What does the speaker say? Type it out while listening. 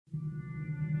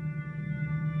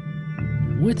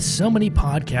With so many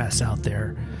podcasts out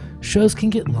there, shows can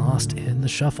get lost in the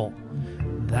shuffle.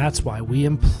 That's why we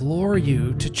implore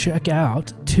you to check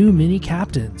out Too Many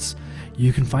Captains.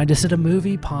 You can find us at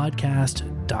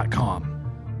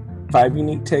amoviepodcast.com. 5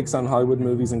 unique takes on Hollywood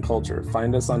movies and culture.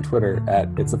 Find us on Twitter at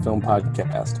It's a Film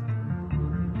Podcast.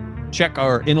 Check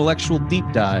our intellectual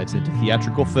deep dives into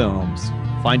theatrical films.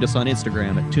 Find us on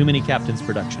Instagram at Too Many Captains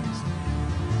Productions.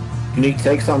 Unique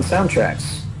takes on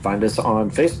soundtracks. Find us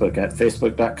on Facebook at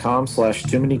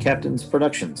facebook.com/Too Many Captains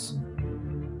Productions.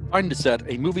 Find us at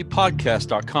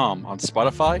amoviepodcast.com on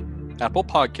Spotify, Apple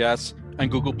Podcasts, and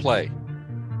Google Play.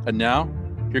 And now,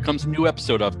 here comes a new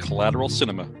episode of Collateral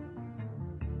Cinema.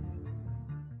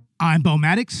 I'm Bo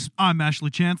Maddox. I'm Ashley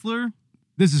Chancellor.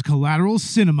 This is Collateral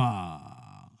Cinema.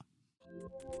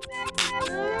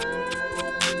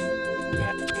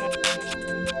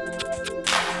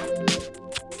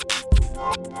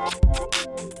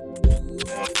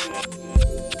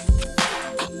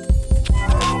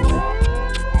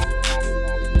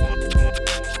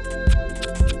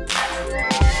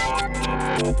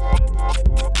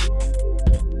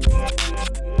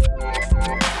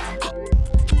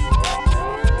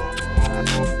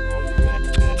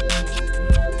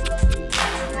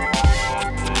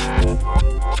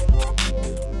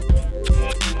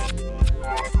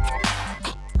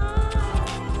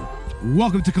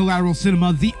 Welcome to Collateral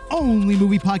Cinema, the only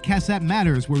movie podcast that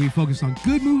matters, where we focus on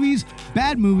good movies,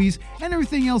 bad movies, and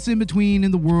everything else in between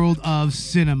in the world of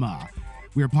cinema.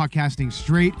 We are podcasting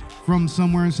straight from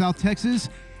somewhere in South Texas.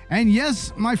 And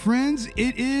yes, my friends,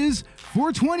 it is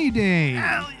 420 Day.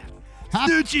 Hell yeah.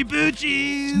 Snoochie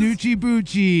Boochies. Snoochie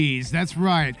Boochies. That's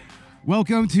right.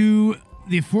 Welcome to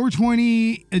the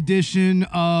 420 edition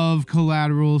of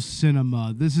Collateral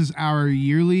Cinema. This is our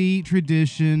yearly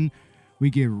tradition. We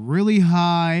get really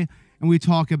high and we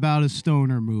talk about a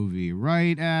stoner movie,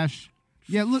 right, Ash?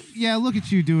 Look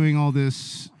at you doing all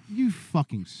this. You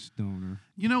fucking stoner.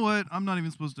 You know what? I'm not even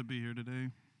supposed to be here today.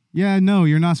 Yeah, no,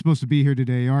 you're not supposed to be here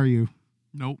today, are you?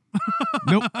 Nope.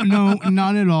 Nope, no,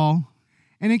 not at all.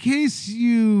 And in case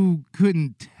you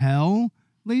couldn't tell,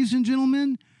 ladies and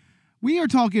gentlemen, we are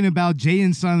talking about Jay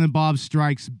and Silent Bob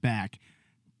Strikes Back.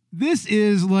 This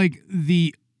is like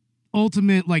the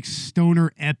ultimate like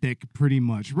stoner epic, pretty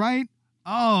much, right?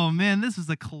 Oh man, this is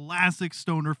a classic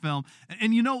stoner film.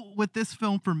 And you know, with this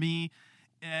film for me,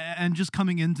 and just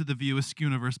coming into the View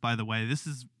Askewniverse, by the way, this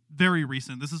is very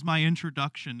recent. This is my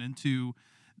introduction into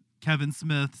Kevin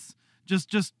Smith's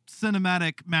just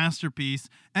cinematic masterpiece.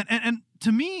 And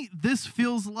to me, this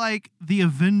feels like the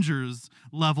Avengers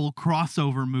level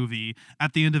crossover movie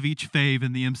at the end of each phase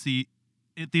in the MCU.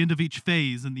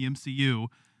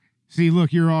 See,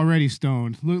 look, you're already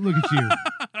stoned. Look at you,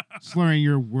 slurring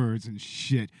your words and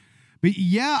shit. But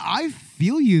yeah, I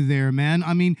feel you there, man.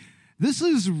 I mean, this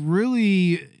is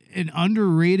really an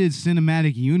underrated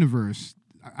cinematic universe.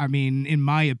 I mean, in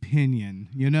my opinion,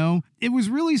 you know? It was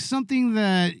really something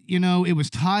that, you know, it was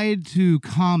tied to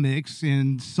comics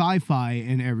and sci-fi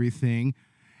and everything.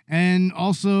 And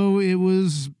also, it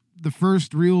was the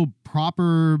first real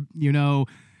proper, you know,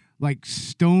 like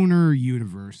stoner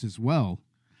universe as well.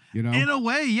 You know? In a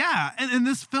way, yeah. And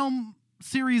this film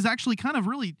series actually kind of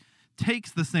really takes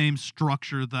the same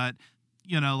structure that,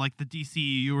 you know, like the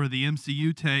DCEU or the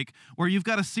MCU take, where you've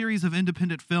got a series of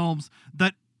independent films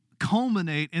that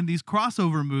culminate in these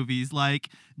crossover movies like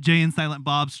Jay and Silent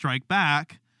Bob Strike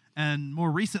Back, and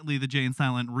more recently, the Jay and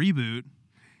Silent reboot.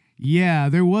 Yeah,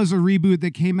 there was a reboot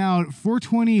that came out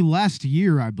 420 last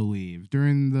year, I believe,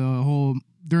 during the whole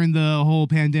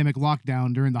pandemic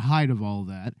lockdown, during the height of all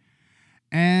that.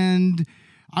 And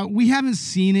we haven't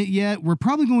seen it yet. We're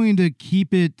probably going to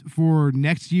keep it for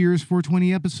next year's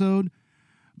 420 episode.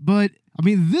 But, I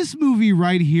mean, this movie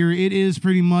right here, it is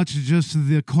pretty much just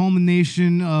the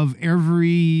culmination of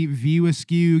every View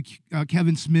Askew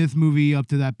Kevin Smith movie up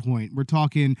to that point. We're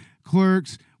talking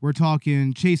Clerks. We're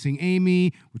talking Chasing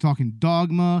Amy. We're talking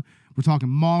Dogma. We're talking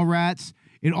Mallrats.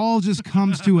 It all just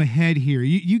comes to a head here.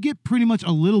 You get pretty much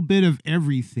a little bit of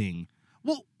everything.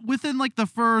 Well, within like the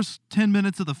first 10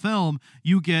 minutes of the film,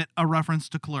 you get a reference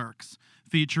to Clerks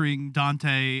featuring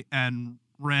Dante and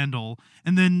Randall.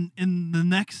 And then in the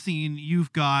next scene,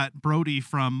 you've got Brody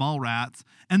from Mallrats.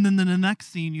 And then in the next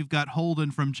scene, you've got Holden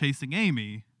from Chasing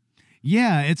Amy.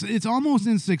 Yeah, it's almost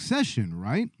in succession,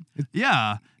 right?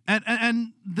 Yeah.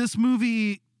 And this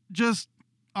movie just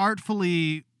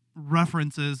artfully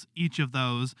references each of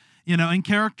those, you know, and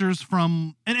characters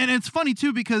from, and it's funny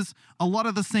too, because a lot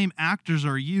of the same actors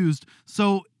are used.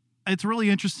 So it's really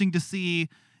interesting to see,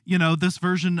 you know, this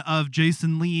version of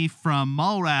Jason Lee from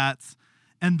Mallrats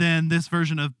and then this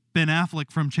version of Ben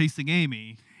Affleck from Chasing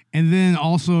Amy. and then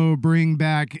also bring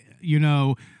back,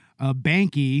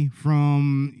 Banky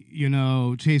from,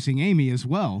 Chasing Amy as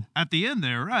well. At the end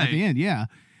there, right? At the end, yeah.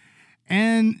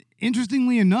 And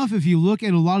interestingly enough, if you look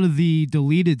at a lot of the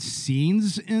deleted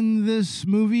scenes in this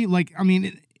movie,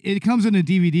 it comes in a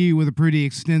DVD with a pretty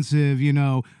extensive,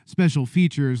 special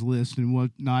features list and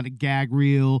whatnot, a gag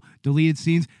reel, deleted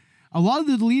scenes. A lot of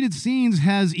the deleted scenes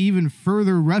has even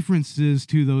further references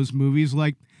to those movies,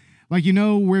 like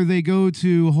where they go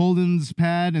to Holden's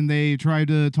pad and they try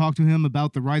to talk to him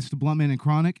about the rights to Bluntman and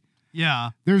Chronic. Yeah.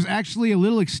 There's actually a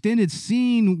little extended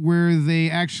scene where they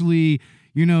actually,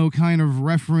 kind of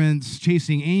reference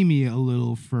Chasing Amy a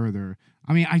little further.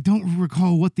 I mean, I don't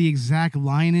recall what the exact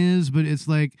line is, but it's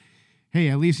like, hey,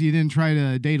 at least you didn't try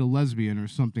to date a lesbian or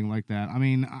something like that. I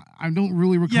mean, I don't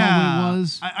really recall what it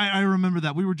was. I remember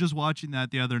that. We were just watching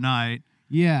that the other night.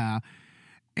 Yeah.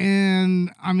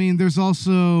 And, I mean, there's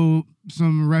also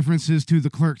some references to the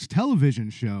Clerks television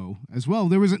show as well.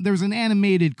 There was an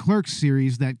animated Clerks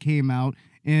series that came out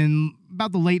in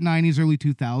about the late 90s, early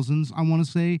 2000s, I want to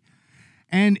say.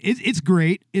 And it's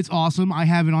great. It's awesome. I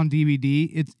have it on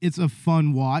DVD. It's a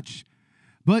fun watch.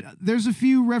 But there's a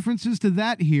few references to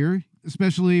that here,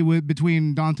 especially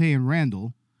between Dante and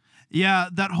Randall. Yeah,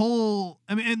 the whole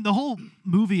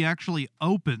movie actually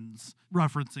opens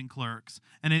referencing Clerks,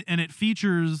 and it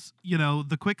features,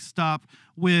 the quick stop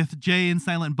with Jay and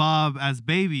Silent Bob as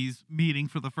babies meeting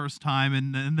for the first time,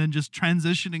 and then just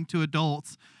transitioning to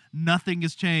adults. Nothing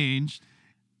has changed.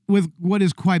 With what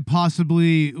is quite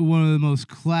possibly one of the most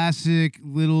classic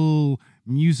little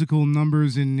musical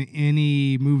numbers in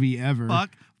any movie ever.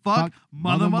 Fuck,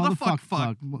 motherfuck,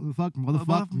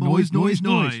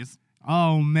 noise.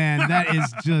 Oh man, that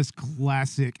is just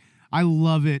classic. I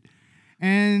love it.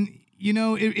 And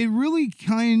it really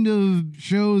kind of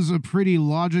shows a pretty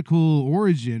logical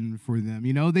origin for them.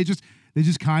 They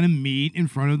just kind of meet in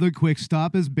front of the quick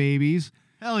stop as babies.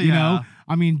 Hell yeah.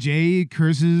 Jay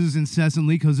curses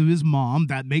incessantly because of his mom.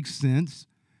 That makes sense.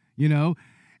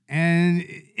 And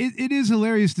it is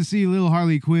hilarious to see little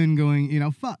Harley Quinn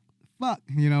going, fuck,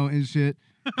 and shit.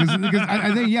 Because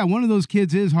I think, one of those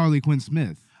kids is Harley Quinn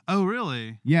Smith. Oh,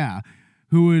 really? Yeah.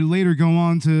 Who would later go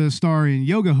on to star in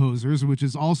Yoga Hosers, which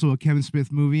is also a Kevin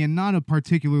Smith movie and not a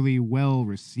particularly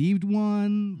well-received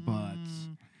one, but,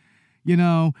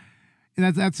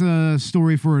 that's a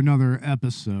story for another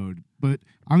episode. But,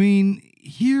 I mean,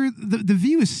 here, the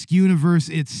View Askew-universe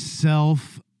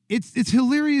itself, it's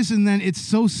hilarious in that it's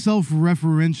so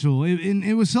self-referential.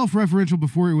 It was self-referential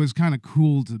before it was kind of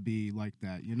cool to be like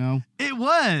that, It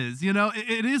was,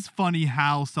 it is funny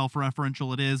how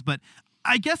self-referential it is, but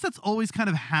I guess it's always kind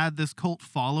of had this cult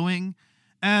following.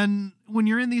 And when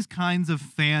you're in these kinds of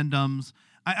fandoms,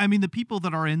 I mean, the people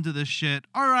that are into this shit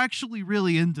are actually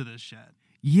really into this shit.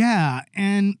 Yeah,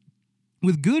 and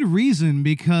with good reason,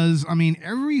 because, I mean,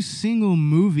 every single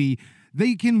movie,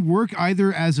 they can work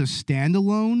either as a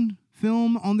standalone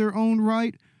film on their own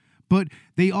right, but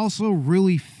they also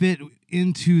really fit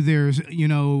into their,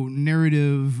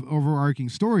 narrative overarching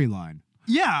storyline.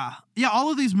 Yeah,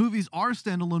 all of these movies are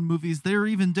standalone movies. They're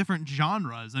even different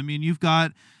genres. I mean, you've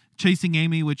got Chasing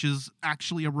Amy, which is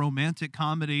actually a romantic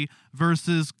comedy,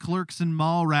 versus Clerks and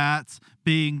Mallrats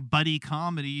being buddy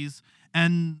comedies,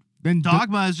 and then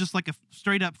Dogma is just like a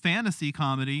straight-up fantasy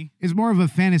comedy. It's more of a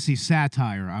fantasy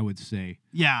satire, I would say.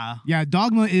 Yeah. Yeah,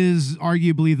 Dogma is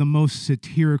arguably the most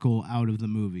satirical out of the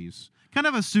movies. Kind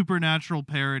of a supernatural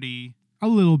parody. A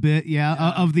little bit,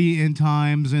 yeah. Of the end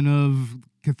times and of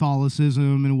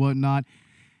Catholicism and whatnot.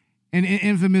 And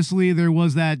infamously, there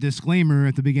was that disclaimer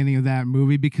at the beginning of that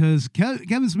movie because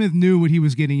Kevin Smith knew what he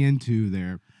was getting into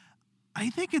there. I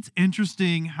think it's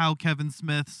interesting how Kevin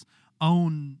Smith's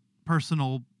own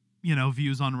personal,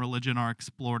 views on religion are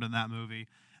explored in that movie.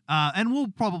 And we'll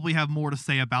probably have more to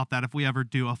say about that if we ever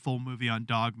do a full movie on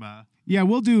Dogma. Yeah,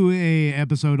 we'll do a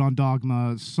episode on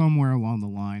Dogma somewhere along the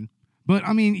line. But,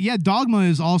 I mean, yeah, Dogma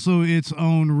is also its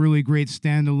own really great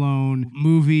standalone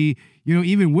movie,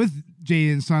 even with Jay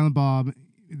and Silent Bob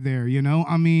there,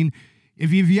 I mean,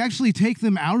 if you actually take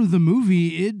them out of the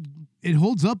movie, it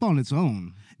holds up on its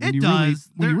own. It does.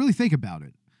 When you really think about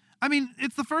it. I mean,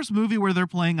 it's the first movie where they're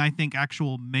playing, I think,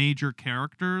 actual major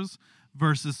characters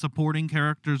versus supporting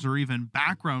characters or even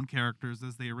background characters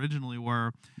as they originally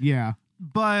were. Yeah.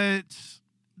 But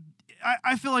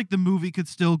I feel like the movie could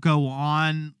still go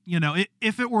on,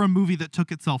 if it were a movie that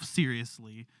took itself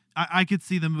seriously. I could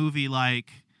see the movie like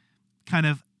kind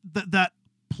of that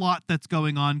plot that's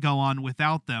going on go on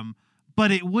without them. but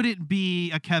it wouldn't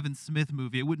be a Kevin Smith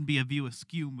movie. It wouldn't be a View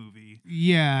Askew movie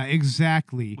Yeah,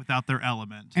 exactly. without their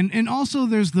element. And also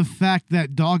there's the fact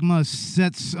that Dogma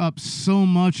sets up so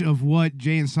much of what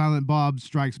Jay and Silent Bob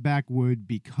Strikes Back would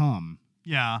become.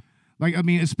 Yeah. Like, I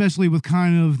mean, especially with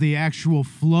kind of the actual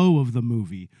flow of the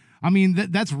movie. I mean,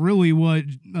 that's really what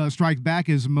Strike Back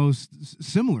is most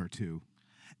similar to.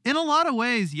 In a lot of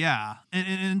ways, yeah.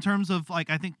 In terms of, like,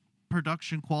 I think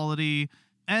production quality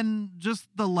and just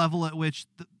the level at which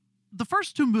the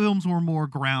first two films were more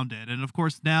grounded. And, of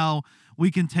course, now we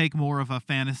can take more of a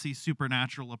fantasy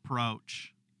supernatural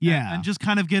approach. Yeah. And just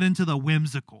kind of get into the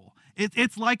whimsical.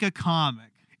 It's like a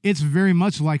comic. It's very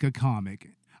much like a comic.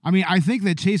 I mean, I think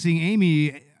that Chasing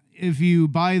Amy, if you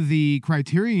buy the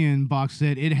Criterion box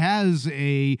set, it has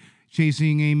a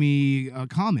Chasing Amy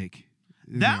comic.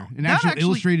 An actual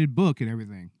illustrated book and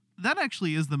everything. That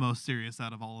actually is the most serious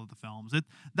out of all of the films.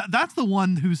 That's the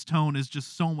one whose tone is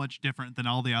just so much different than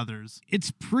all the others. It's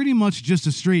pretty much just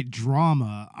a straight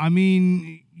drama. I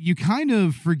mean, you kind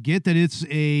of forget that it's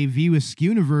a View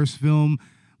Askewniverse film,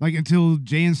 like until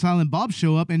Jay and Silent Bob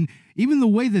show up, and even the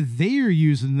way that they are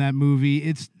used in that movie,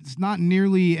 it's not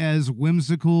nearly as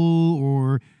whimsical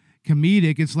or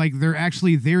comedic. It's like they're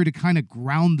actually there to kind of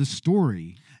ground the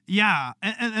story. Yeah,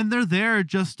 and they're there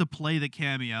just to play the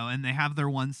cameo, and they have their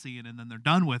one scene, and then they're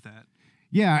done with it.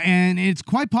 Yeah, and it's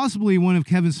quite possibly one of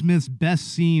Kevin Smith's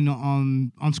best scene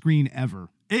on screen ever.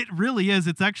 It really is.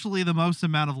 It's actually the most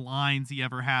amount of lines he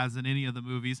ever has in any of the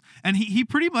movies. And he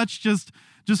pretty much just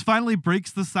finally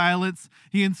breaks the silence.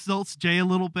 He insults Jay a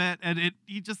little bit, and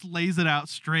he just lays it out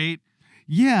straight.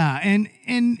 Yeah, and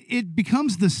it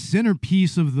becomes the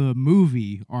centerpiece of the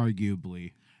movie,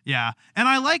 arguably. Yeah, and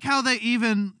I like how they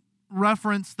even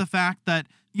reference the fact that,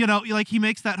 you know, like he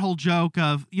makes that whole joke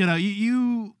of, you know,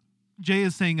 Jay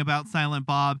is saying about Silent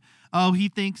Bob, oh, he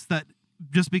thinks that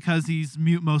just because he's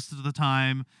mute most of the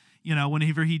time, you know,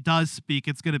 whenever he does speak,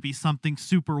 it's going to be something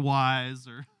super wise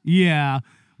or... Yeah,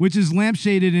 which is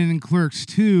lampshaded in Clerks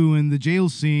 2 in the jail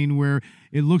scene where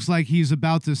it looks like he's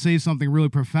about to say something really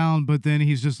profound, but then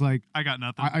he's just like... I got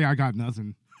nothing. I got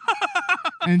nothing.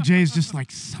 And Jay's just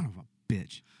like, son of a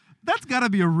bitch. That's got to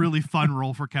be a really fun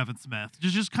role for Kevin Smith.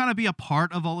 Just kind of be a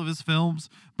part of all of his films,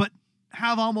 but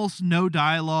have almost no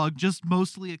dialogue, just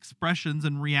mostly expressions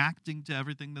and reacting to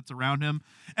everything that's around him.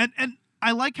 And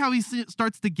I like how he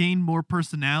starts to gain more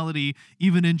personality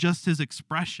even in just his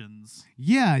expressions.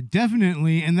 Yeah,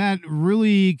 definitely. And that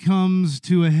really comes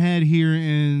to a head here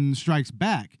in Strikes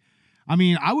Back. I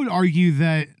mean, I would argue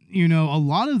that, you know, a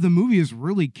lot of the movie is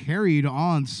really carried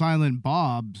on Silent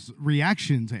Bob's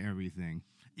reaction to everything.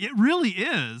 It really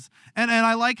is. And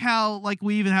I like how, like,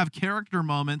 we even have character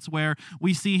moments where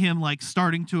we see him, like,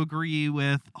 starting to agree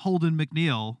with Holden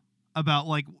McNeil about,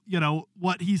 like, you know,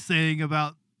 what he's saying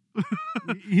about...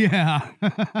 Yeah.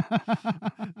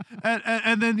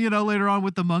 and then, you know, later on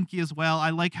with the monkey as well,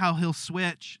 I like how he'll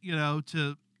switch, you know,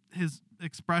 to his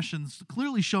expressions,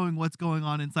 clearly showing what's going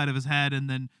on inside of his head. And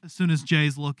then as soon as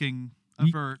Jay's looking...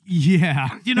 avert. Yeah.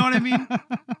 Do you know what I mean?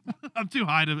 I'm too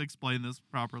high to explain this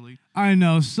properly. I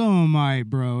know. So am I,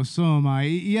 bro. So am I.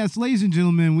 Yes, ladies and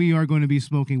gentlemen, we are going to be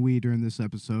smoking weed during this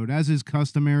episode, as is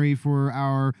customary for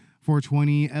our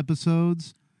 420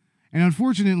 episodes. And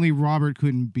unfortunately, Robert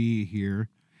couldn't be here.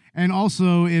 And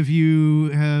also, if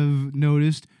you have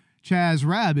noticed, Chaz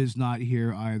Rab is not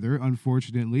here either,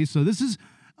 unfortunately. So this is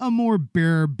a more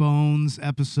bare bones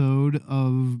episode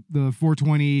of the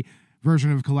 420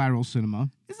 version of Collateral Cinema.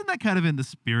 Isn't that kind of in the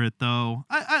spirit, though?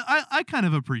 I kind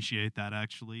of appreciate that,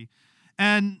 actually,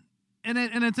 and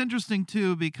it's interesting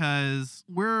too because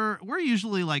we're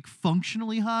usually like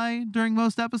functionally high during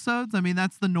most episodes. I mean,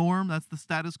 that's the norm, that's the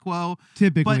status quo.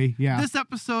 Typically, but yeah. This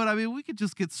episode, I mean, we could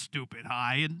just get stupid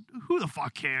high, and who the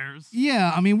fuck cares?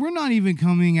 Yeah, I mean, we're not even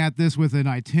coming at this with an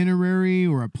itinerary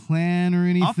or a plan or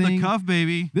anything. Off the cuff,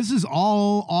 baby. This is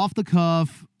all off the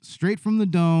cuff, straight from the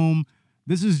dome.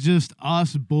 This is just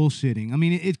us bullshitting. I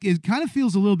mean, it kind of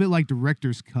feels a little bit like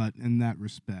director's cut in that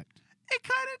respect. It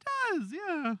kind of does,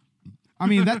 yeah. I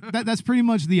mean, that's pretty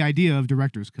much the idea of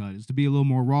director's cut, is to be a little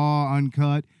more raw,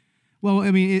 uncut. Well,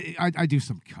 I mean, I do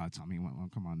some cuts. I mean, well,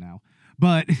 come on now.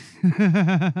 But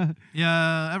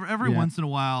yeah, every once in a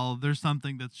while, there's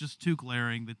something that's just too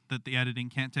glaring that the editing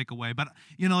can't take away. But,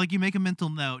 you know, like you make a mental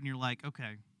note and you're like,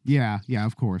 okay. Yeah,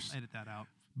 of course. Edit that out.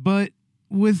 But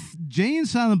with Jay and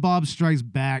Silent Bob Strikes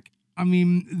Back, I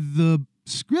mean, the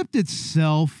script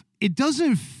itself, it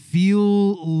doesn't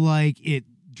feel like it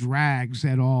drags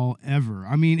at all ever.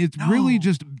 I mean, it's really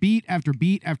just beat after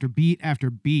beat after beat after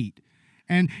beat.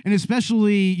 And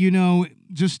especially, you know,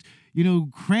 just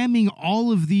cramming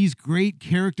all of these great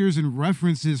characters and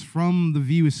references from the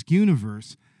View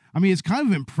Askewniverse. I mean, it's kind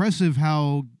of impressive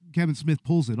how Kevin Smith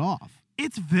pulls it off.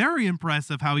 It's very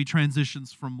impressive how he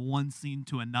transitions from one scene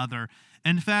to another.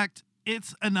 In fact,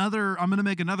 I'm going to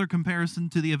make another comparison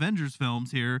to the Avengers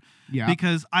films here. Yeah.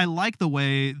 Because I like the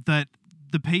way that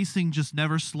the pacing just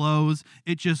never slows.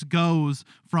 It just goes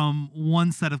from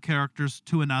one set of characters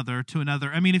to another.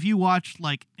 I mean, if you watch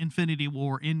like Infinity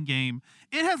War Endgame,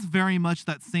 it has very much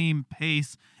that same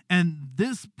pace. And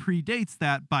this predates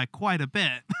that by quite a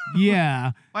bit.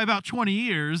 Yeah. By about 20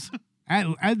 years.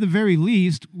 At the very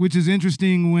least, which is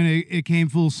interesting when it came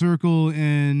full circle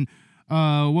in,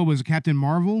 what was it, Captain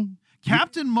Marvel?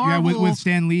 Captain Marvel. Yeah, with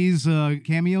Stan Lee's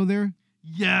cameo there.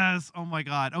 Yes. Oh my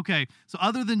God. Okay. So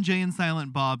other than Jay and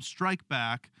Silent Bob Strike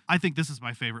Back, I think this is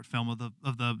my favorite film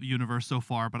of the universe so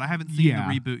far, but I haven't seen the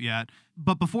reboot yet.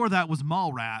 But before that was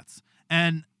Mallrats.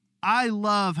 And I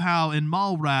love how in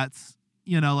Mallrats,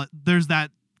 there's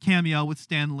that cameo with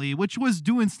Stan Lee, which was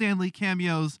doing Stan Lee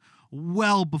cameos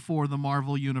well before the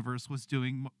Marvel Universe was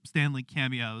doing Stan Lee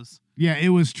cameos. Yeah, it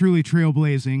was truly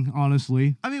trailblazing,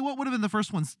 honestly. I mean, what would have been the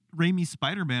first one? Raimi's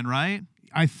Spider-Man, right?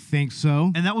 I think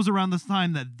so. And that was around this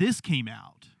time that this came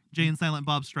out, Jay and Silent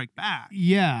Bob Strike Back.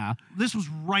 Yeah. This was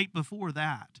right before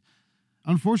that.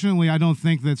 Unfortunately, I don't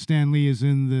think that Stan Lee is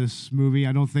in this movie.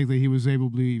 I don't think that he was able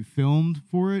to be filmed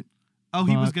for it. Oh,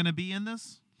 he was going to be in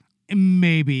this?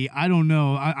 Maybe. I don't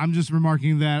know. I'm just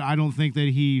remarking that I don't think that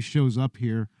he shows up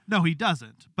here. No, he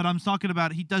doesn't. But I'm talking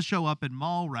about he does show up in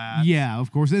Mallrats. Yeah,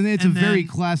 of course. And it's a very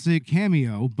classic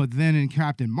cameo. But then in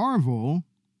Captain Marvel...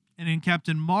 And in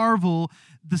Captain Marvel,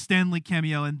 the Stan Lee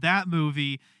cameo in that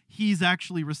movie, he's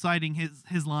actually reciting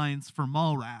his lines for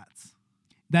Mallrats.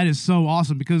 That is so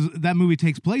awesome because that movie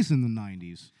takes place in the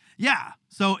 90s. Yeah.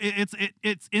 So it's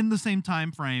in the same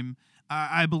time frame.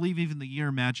 I believe even the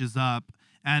year matches up.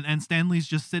 And Stan Lee's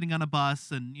just sitting on a bus,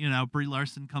 and Brie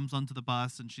Larson comes onto the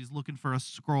bus, and she's looking for a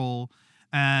scroll,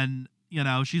 and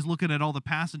she's looking at all the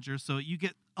passengers, so you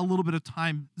get a little bit of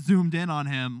time zoomed in on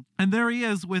him, and there he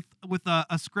is with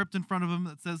a script in front of him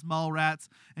that says Mallrats,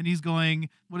 and he's going,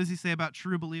 what does he say about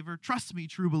True Believer? Trust me,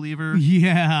 True Believer.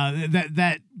 Yeah,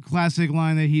 that classic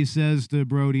line that he says to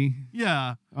Brody.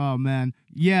 Yeah. Oh man.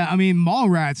 Yeah, I mean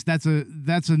Mallrats,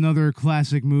 that's another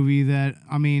classic movie that,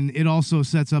 I mean, it also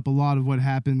sets up a lot of what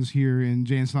happens here in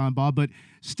Jay and Silent Bob, but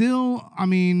still, I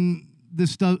mean,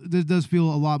 this does feel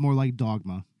a lot more like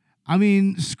Dogma. I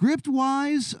mean,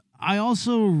 script-wise, I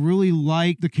also really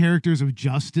like the characters of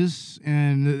Justice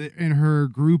and her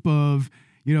group of,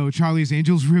 Charlie's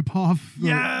Angels ripoff.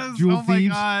 Yes! Jewel my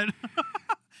thieves. God.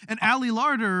 And Ali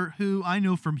Larter, who I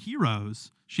know from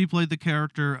Heroes, she played the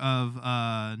character of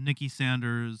Nikki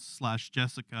Sanders /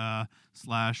 Jessica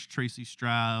 / Tracy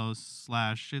Strauss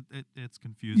 / it's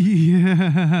confusing.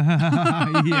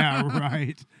 Yeah, yeah,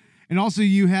 right. And also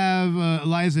you have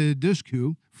Eliza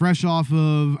Dushku, fresh off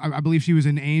of, I believe she was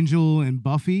an Angel and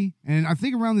Buffy. And I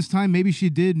think around this time, maybe she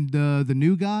did The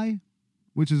New Guy,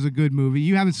 which is a good movie.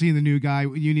 You haven't seen The New Guy.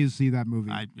 You need to see that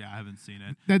movie. I haven't seen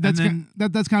it.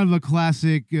 That's kind of a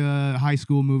classic high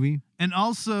school movie. And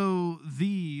also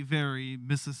the very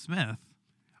Mrs. Smith.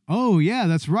 Oh, yeah,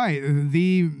 that's right.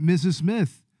 The Mrs.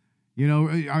 Smith.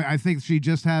 I think she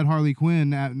just had Harley Quinn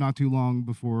not too long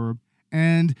before.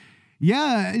 And...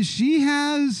 yeah, she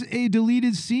has a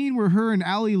deleted scene where her and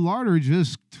Ali Larter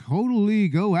just totally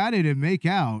go at it and make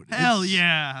out. Hell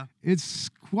yeah. It's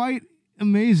quite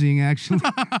amazing, actually.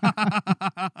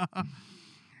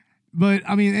 But,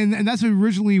 I mean, and that's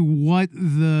originally what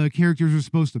the characters were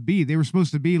supposed to be. They were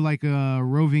supposed to be like a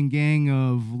roving gang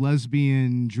of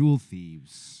lesbian jewel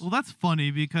thieves. Well, that's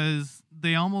funny because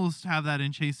they almost have that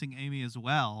in Chasing Amy as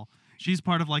well. She's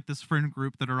part of like this friend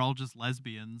group that are all just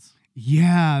lesbians.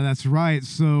 Yeah, that's right.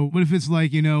 So what if it's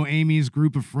like, Amy's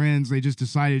group of friends, they just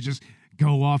decided to just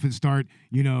go off and start,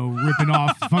 ripping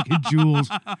off fucking jewels.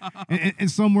 And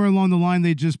somewhere along the line,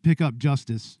 they just pick up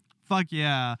Justice. Fuck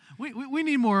yeah. We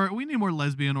need more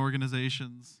lesbian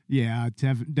organizations. Yeah,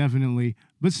 definitely.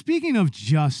 But speaking of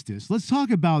Justice, let's talk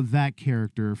about that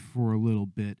character for a little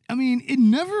bit. I mean, it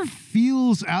never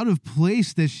feels out of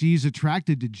place that she's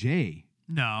attracted to Jay.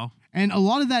 No. And a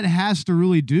lot of that has to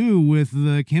really do with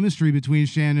the chemistry between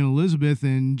Shannon Elizabeth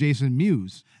and Jason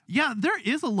Mewes. Yeah, there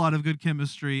is a lot of good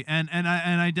chemistry, and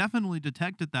I definitely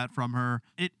detected that from her.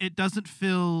 It doesn't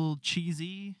feel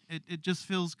cheesy. It just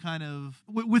feels kind of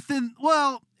within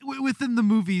the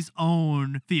movie's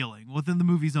own feeling, within the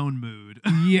movie's own mood.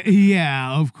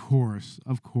 Yeah, of course.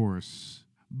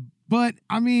 But,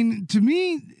 I mean, to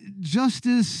me,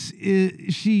 Justice,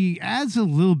 she adds a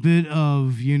little bit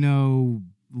of,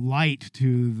 light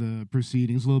to the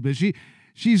proceedings a little bit.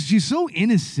 She's so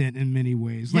innocent in many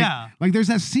ways. Like there's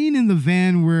that scene in the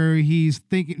van where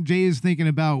Jay is thinking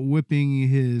about whipping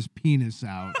his penis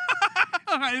out.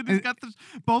 It's got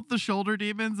both the shoulder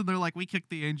demons, and they're like, "We kicked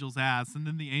the angel's ass," and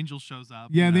then the angel shows up.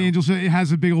 Yeah, the angel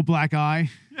has a big old black eye.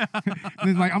 Yeah. And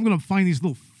then like, I'm gonna find these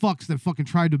little fucks that fucking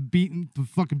tried to beat me.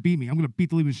 I'm gonna beat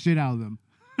the living shit out of them.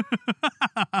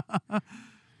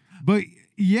 But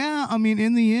yeah, I mean,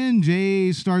 in the end,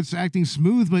 Jay starts acting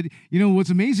smooth. But you know what's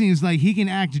amazing is like he can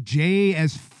act Jay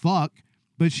as fuck,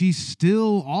 but she's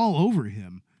still all over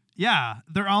him. Yeah,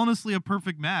 they're honestly a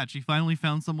perfect match. He finally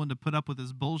found someone to put up with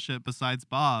his bullshit besides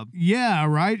Bob. Yeah,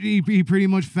 right? He pretty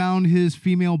much found his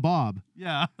female Bob.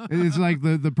 Yeah. It's like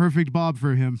the perfect Bob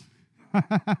for him.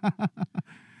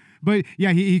 But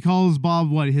yeah, he calls Bob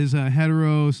what? His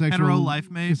hetero life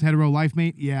mate? His hetero life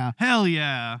mate? Yeah. Hell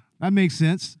yeah. That makes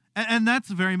sense. And that's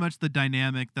very much the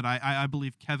dynamic that I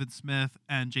believe Kevin Smith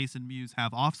and Jason Mewes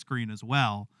have off screen as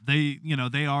well. They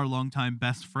are longtime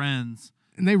best friends.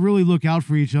 And they really look out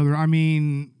for each other. I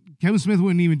mean, Kevin Smith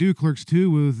wouldn't even do Clerks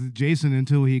 2 with Jason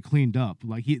until he cleaned up.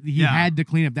 Like, he had to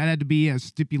clean up. That had to be a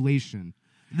stipulation.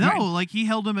 No, right. Like, he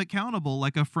held him accountable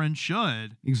like a friend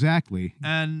should. Exactly.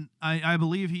 And I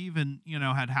believe he even,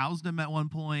 had housed him at one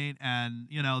point. And,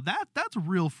 that's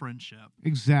real friendship.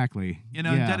 Exactly.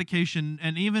 Dedication.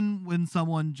 And even when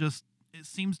someone it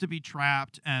seems to be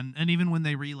trapped and even when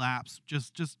they relapse,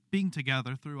 just being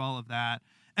together through all of that.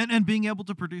 And being able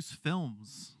to produce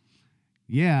films.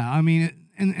 Yeah, I mean,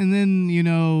 and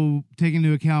then, take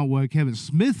into account what Kevin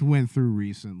Smith went through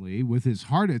recently with his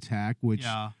heart attack, which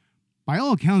by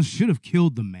all accounts should have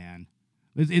killed the man.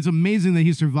 It's amazing that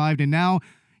he survived, and now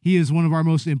he is one of our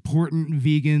most important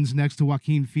vegans next to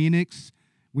Joaquin Phoenix.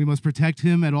 We must protect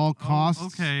him at all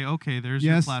costs. Okay, there's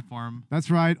your platform. That's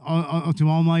right. To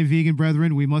all my vegan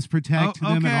brethren, we must protect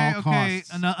them at all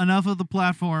costs. Enough of the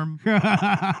platform.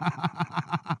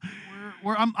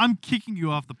 I'm kicking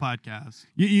you off the podcast.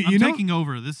 I'm taking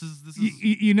over. This is.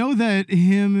 You know that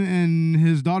him and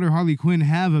his daughter Harley Quinn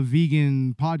have a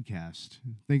vegan podcast.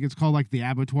 I think it's called like The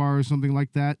Abattoir or something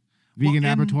like that. Vegan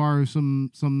Abattoir or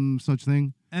some such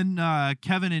thing. And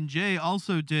Kevin and Jay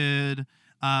also did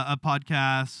a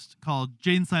podcast called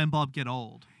Jay and Silent Bob Get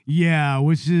Old. Yeah,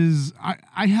 which is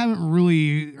I haven't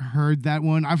really heard that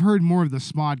one. I've heard more of the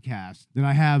Smodcast than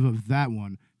I have of that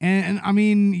one. And I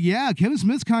mean, yeah, Kevin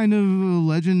Smith's kind of a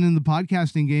legend in the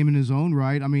podcasting game in his own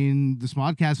right. I mean, the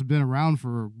Smodcasts have been around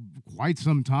for quite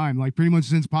some time, like pretty much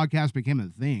since podcasts became a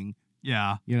thing.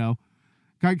 Yeah.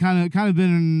 Kind of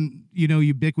been,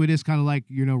 ubiquitous, kind of like,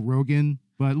 Rogan,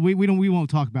 but we won't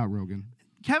talk about Rogan.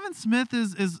 Kevin Smith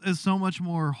is so much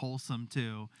more wholesome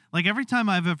too. Like every time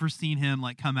I've ever seen him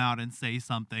like come out and say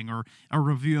something or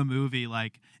review a movie,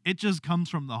 like it just comes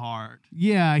from the heart.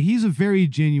 Yeah, he's a very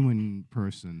genuine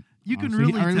person. You can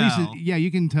really tell. At least,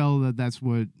 you can tell that that's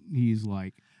what he's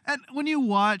like. And when you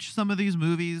watch some of these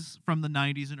movies from the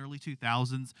 90s and early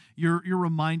 2000s, you're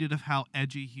reminded of how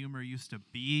edgy humor used to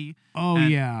be. Oh,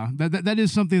 yeah. That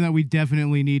is something that we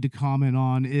definitely need to comment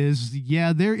on is,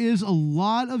 there is a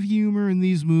lot of humor in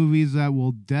these movies that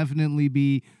will definitely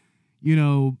be,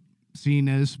 seen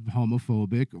as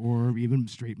homophobic or even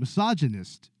straight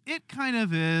misogynist. It kind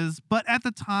of is, but at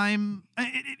the time,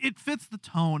 it fits the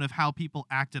tone of how people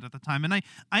acted at the time, and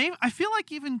I feel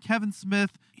like even Kevin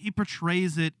Smith, he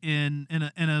portrays it in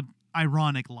a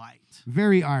ironic light.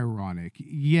 Very ironic,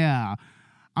 yeah.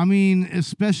 I mean,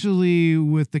 especially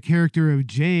with the character of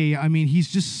Jay. I mean, he's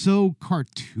just so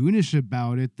cartoonish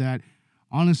about it that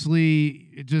honestly,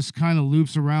 it just kind of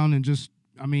loops around and just.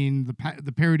 I mean,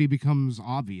 the parody becomes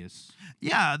obvious.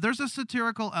 Yeah, there's a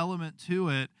satirical element to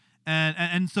it,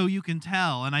 and so you can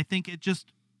tell. And I think it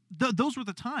just those were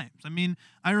the times. I mean,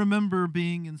 I remember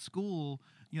being in school,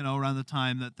 around the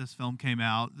time that this film came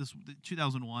out. This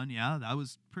 2001. Yeah, I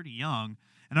was pretty young,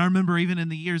 and I remember even in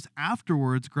the years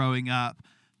afterwards, growing up,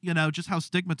 just how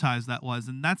stigmatized that was,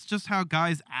 and that's just how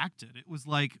guys acted. It was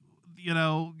like,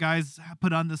 guys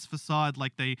put on this facade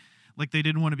like they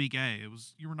didn't want to be gay. It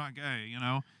was, you were not gay,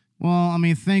 Well, I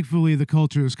mean, thankfully the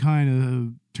culture is kind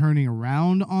of turning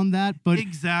around on that, but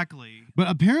exactly. But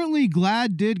apparently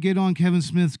GLAAD did get on Kevin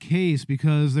Smith's case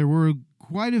because there were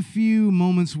quite a few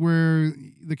moments where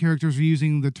the characters were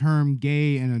using the term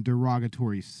gay in a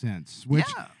derogatory sense, which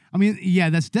I mean,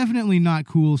 that's definitely not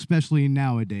cool, especially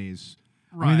nowadays.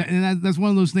 Right. I mean, and that's one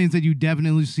of those things that you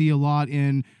definitely see a lot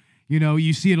in.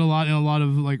 You see it a lot in a lot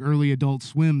of like early Adult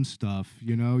Swim stuff.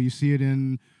 You see it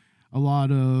in a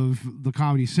lot of the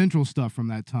Comedy Central stuff from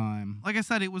that time. Like I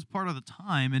said, it was part of the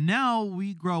time, and now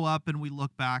we grow up and we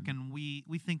look back and we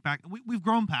think back. We've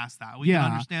grown past that. We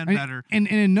can understand better. And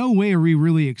in no way are we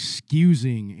really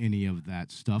excusing any of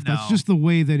that stuff. No. That's just the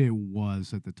way that it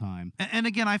was at the time. And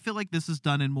again, I feel like this is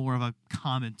done in more of a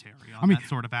commentary on that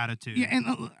sort of attitude. Yeah,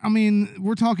 and I mean,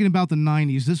 we're talking about the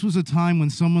 90s. This was a time when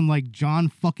someone like John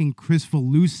fucking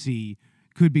Cristofalusi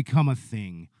could become a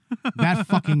thing. That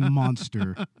fucking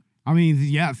monster. I mean,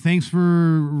 yeah, thanks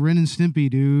for Ren and Stimpy,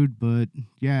 dude, but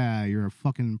yeah, you're a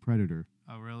fucking predator.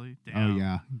 Oh, really? Damn.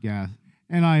 Oh, yeah.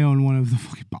 And I own one of the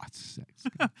fucking bots of sex.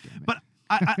 God damn it. But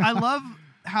I love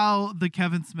how the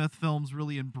Kevin Smith films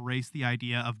really embrace the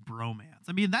idea of bromance.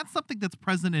 I mean, that's something that's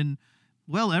present in,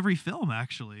 well, every film,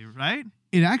 actually, right?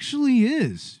 It actually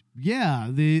is. Yeah,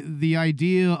 the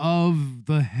idea of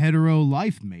the hetero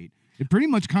life mate. It pretty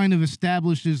much kind of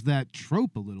establishes that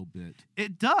trope a little bit.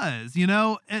 It does, you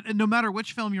know, and no matter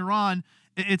which film you're on,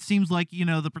 it seems like, you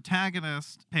know, the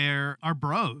protagonist pair are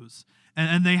bros.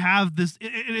 And they have this,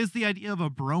 it is the idea of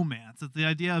a bromance. It's the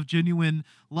idea of genuine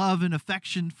love and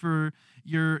affection for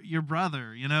your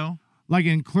brother, you know? Like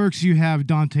in Clerks, you have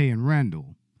Dante and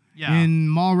Randall. Yeah. In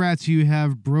Mallrats, you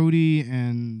have Brody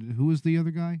and who was the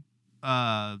other guy?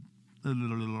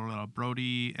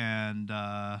 Brody and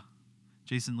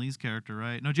Jason Lee's character,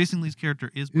 right? No, Jason Lee's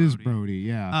character is Brody. Is Brody,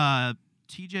 yeah.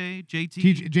 TJ,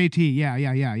 JT. JT,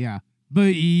 yeah.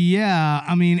 But yeah,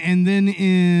 I mean, and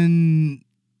then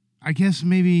I guess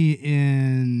maybe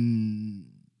in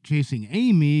Chasing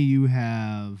Amy, you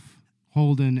have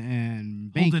Holden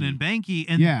and Banky.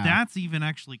 And that's even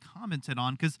actually commented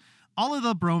on, because all of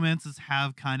the bromances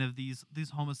have kind of these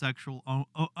homosexual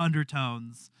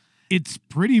undertones. It's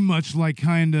pretty much like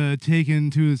kind of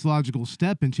taken to its logical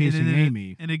step in Chasing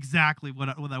Amy. And exactly where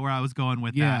I was going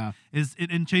with that is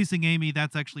in Chasing Amy,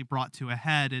 that's actually brought to a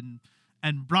head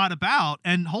and brought about.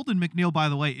 And Holden McNeil, by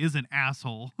the way, is an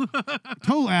asshole.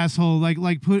 Total asshole.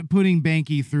 Like putting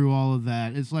Banky through all of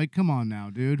that. It's like, come on now,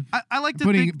 dude. I like to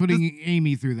putting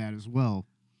Amy through that as well.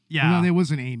 Yeah. No, there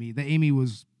wasn't Amy. The Amy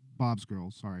was Bob's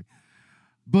girl. Sorry.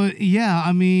 But yeah,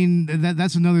 I mean,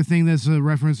 that's another thing that's a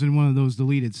reference in one of those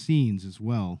deleted scenes as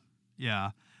well.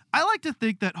 Yeah. I like to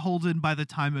think that Holden, by the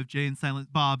time of Jay and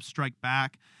Silent Bob Strike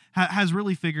Back, has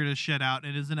really figured his shit out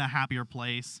and is in a happier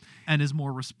place and is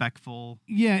more respectful.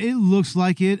 Yeah, it looks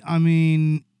like it. I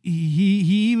mean,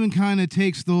 he even kind of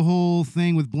takes the whole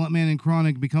thing with Bluntman and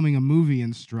Chronic becoming a movie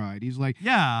in stride. He's like,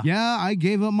 yeah, I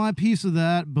gave up my piece of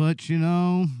that, but, you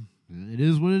know, it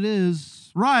is what it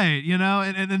is. Right, you know,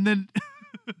 and then...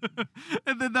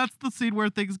 and then that's the scene where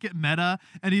things get meta,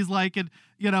 and he's like, and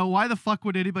you know, why the fuck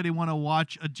would anybody want to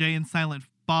watch a Jay and Silent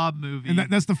Bob movie? And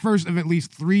that's the first of at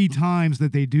least 3 times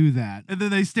that they do that. And then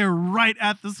they stare right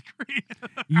at the screen.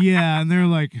 Yeah, and they're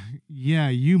like, yeah,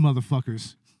 you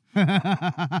motherfuckers.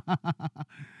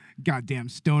 Goddamn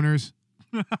stoners.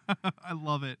 I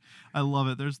love it.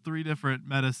 There's 3 different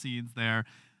meta scenes there.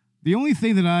 The only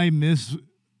thing that I miss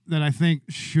that I think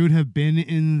should have been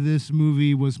in this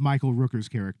movie was Michael Rooker's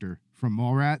character from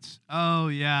Mallrats. Oh,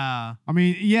 yeah. I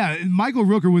mean, yeah, Michael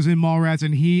Rooker was in Mallrats,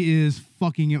 and he is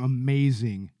fucking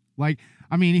amazing. Like,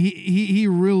 I mean, he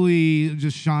really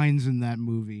just shines in that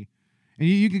movie. And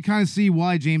you can kind of see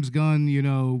why James Gunn, you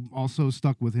know, also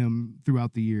stuck with him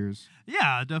throughout the years.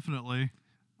 Yeah, definitely.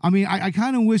 I mean, I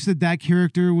kind of wish that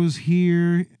character was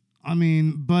here. I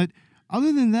mean, but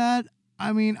other than that,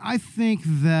 I mean, I think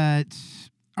that...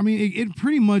 I mean, it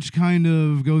pretty much kind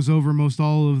of goes over most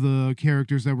all of the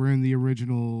characters that were in the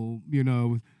original, you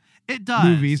know, it does.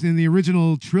 Movies, in the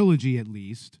original trilogy at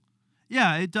least.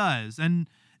 Yeah, it does. And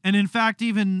in fact,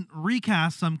 even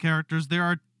recast some characters. There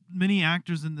are many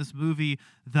actors in this movie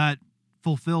that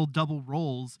fulfill double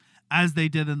roles as they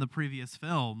did in the previous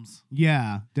films.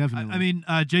 Yeah, definitely. I mean,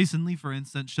 Jason Lee, for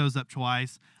instance, shows up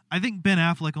twice. I think Ben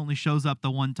Affleck only shows up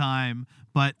the one time,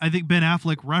 but I think Ben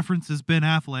Affleck references Ben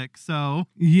Affleck, so...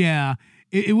 Yeah,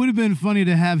 it would have been funny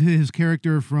to have his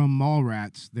character from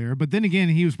Mallrats there, but then again,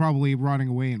 he was probably rotting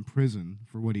away in prison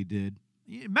for what he did.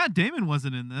 Yeah, Matt Damon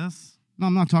wasn't in this. No,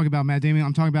 I'm not talking about Matt Damon.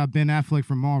 I'm talking about Ben Affleck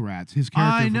from Mallrats, his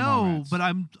character from know, Mallrats. But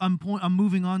I'm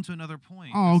moving on to another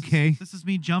point. Oh, okay. This is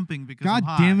me jumping because God I'm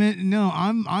high. damn it! No,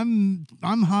 I'm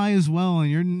high as well,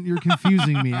 and you're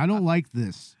confusing me. I don't like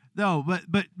this. No,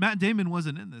 but Matt Damon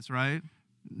wasn't in this, right?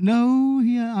 No,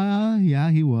 yeah,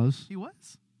 he was. He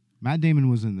was? Matt Damon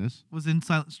was in this. Was in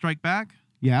Silent Strike Back?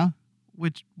 Yeah.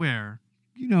 Where?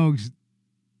 You know,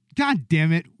 God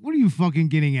damn it! What are you fucking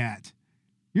getting at?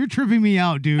 You're tripping me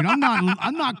out, dude. I'm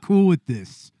not cool with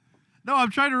this. No,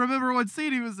 I'm trying to remember what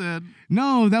scene he was in.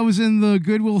 No, that was in the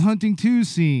Good Will Hunting 2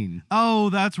 scene. Oh,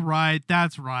 that's right.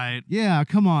 That's right. Yeah,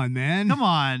 come on, man. Come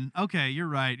on. Okay, you're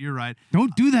right. You're right.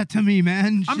 Don't do that to me,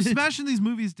 man. I'm Shit. smashing these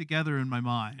movies together in my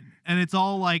mind. And it's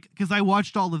all like, because I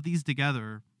watched all of these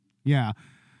together. Yeah,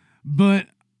 but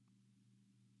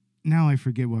now I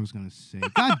forget what I was going to say.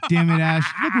 God damn it,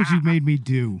 Ash. Look what you've made me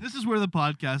do. This is where the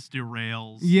podcast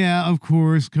derails. Yeah, of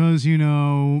course, because, you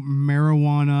know,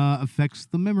 marijuana affects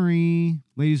the memory,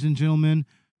 ladies and gentlemen.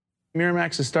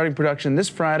 Miramax is starting production this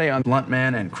Friday on Blunt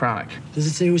Man and Chronic. Does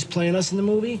it say who's playing us in the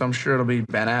movie? I'm sure it'll be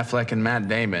Ben Affleck and Matt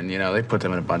Damon. You know, they put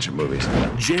them in a bunch of movies.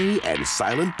 Jay and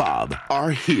Silent Bob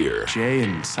are here. Jay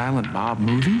and Silent Bob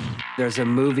movie? There's a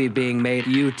movie being made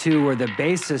you two were the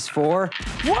basis for.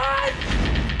 What?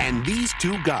 And these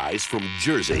two guys from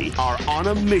Jersey are on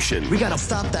a mission. We gotta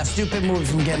stop that stupid movie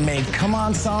from getting made. Come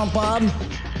on, Silent Bob.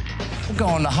 We're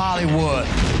going to Hollywood.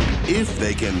 If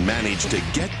they can manage to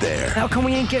get there. How come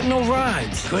we ain't getting no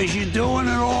rides? Because you're doing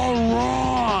it all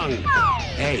wrong.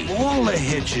 Hey, all the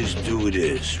hitches do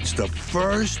this. It's the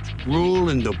first rule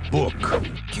in the book.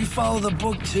 Do you follow the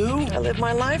book too? I live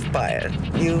my life by it.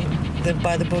 You live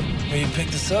by the book? Well, you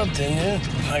picked us up, didn't you?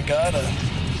 I gotta.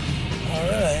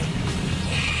 All right.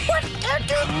 What are you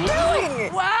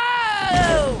doing?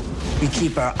 Whoa! We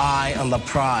keep our eye on the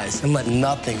prize and let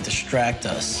nothing distract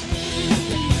us.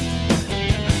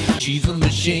 She's a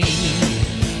machine,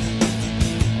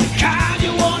 the kind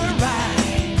you wanna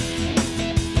ride,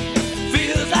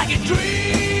 feels like a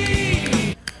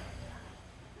dream.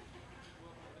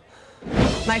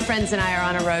 My friends and I are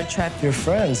on a road trip. Your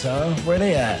friends, huh? Where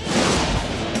they at?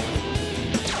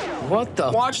 What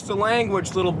the? Watch the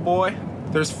language, little boy.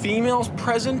 There's females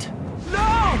present?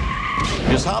 No!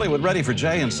 Is Hollywood ready for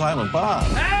Jay and Silent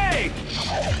Bob? Hey!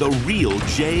 The real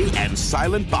Jay and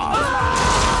Silent Bob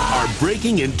are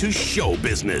breaking into show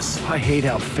business. I hate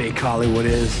how fake Hollywood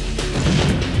is.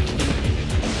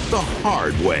 The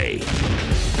hard way.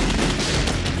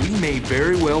 We may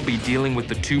very well be dealing with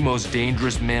the two most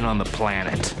dangerous men on the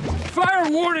planet. Fire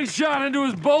a warning shot into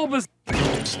his bulbous.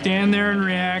 Stand there and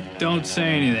react. Don't say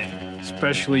anything,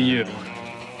 especially you.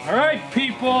 All right,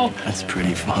 people. That's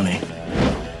pretty funny.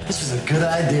 This was a good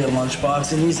idea,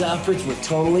 Lunchbox, and these outfits were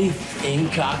totally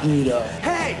incognito.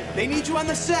 Hey, they need you on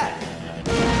the set.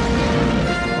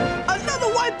 Another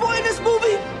white boy in this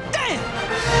movie? Damn!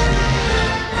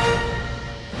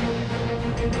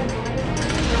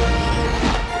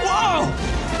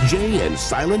 Whoa! Jay and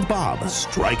Silent Bob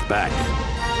strike back.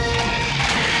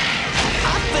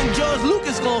 I think George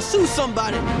Lucas gonna sue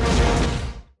somebody.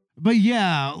 But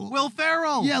yeah, Will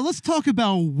Ferrell. Yeah, let's talk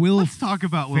about Will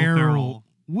Ferrell.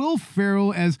 Will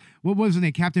Ferrell as, what was his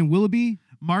name, Captain Willoughby?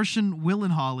 Martian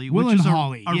Willenholly, Will which is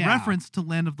Holly, a yeah. reference to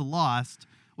Land of the Lost,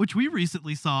 which we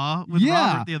recently saw with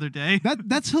Robert the other day.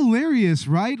 That's hilarious,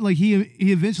 right? Like he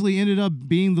eventually ended up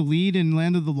being the lead in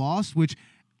Land of the Lost, which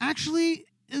actually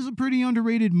is a pretty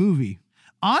underrated movie.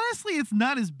 Honestly, it's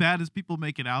not as bad as people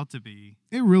make it out to be.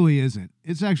 It really isn't.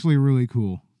 It's actually really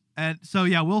cool. And so,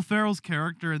 yeah, Will Ferrell's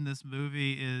character in this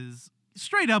movie is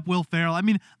straight up Will Ferrell. I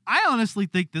mean, I honestly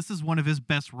think this is one of his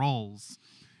best roles.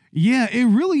 Yeah, it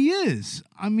really is.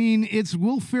 I mean, it's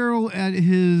Will Ferrell at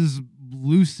his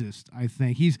loosest, I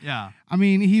think. He's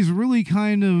really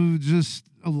kind of just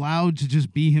allowed to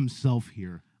just be himself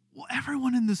here. Well,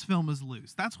 everyone in this film is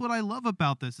loose. That's what I love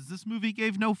about this, is this movie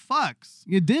gave no fucks.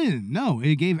 It didn't. No,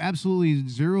 it gave absolutely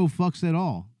zero fucks at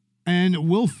all. And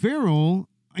Will Ferrell,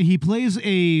 he plays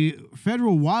a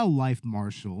federal wildlife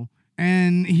marshal,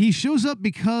 and he shows up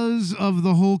because of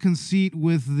the whole conceit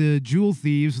with the jewel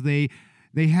thieves. They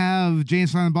have Jay and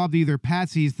Silent Bob, either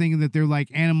patsies, thinking that they're like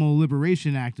animal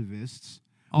liberation activists.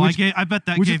 Oh, I bet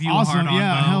that gave you awesome. a hard on.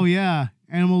 Yeah, though. hell yeah.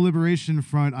 Animal Liberation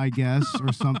Front, I guess,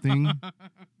 or something.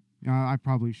 I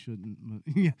probably shouldn't.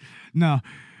 But yeah, no.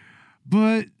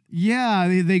 But yeah,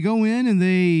 they go in and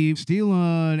they steal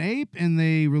an ape and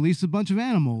they release a bunch of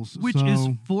animals. Which is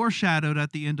foreshadowed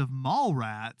at the end of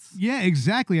Mallrats. Yeah,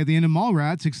 exactly. At the end of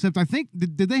Mallrats, except I think,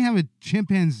 did they have a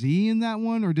chimpanzee in that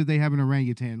one, or did they have an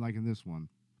orangutan like in this one?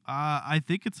 I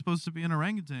think it's supposed to be an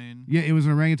orangutan. Yeah, it was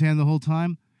an orangutan the whole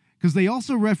time. Because they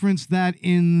also referenced that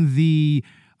in the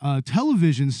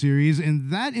television series,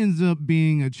 and that ends up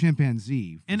being a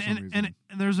chimpanzee. And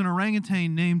there's an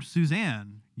orangutan named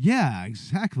Suzanne. Yeah,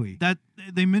 exactly. That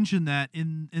they mentioned that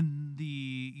in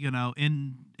the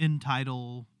in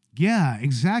title. Yeah,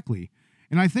 exactly.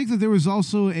 And I think that there was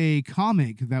also a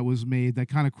comic that was made that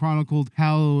kind of chronicled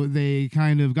how they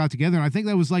kind of got together. And I think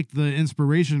that was like the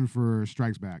inspiration for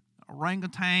Strikes Back.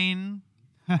 Orangutan.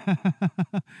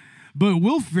 But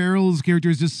Will Ferrell's character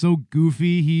is just so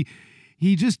goofy.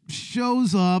 he just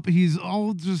shows up. He's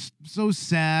all just so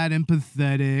sad and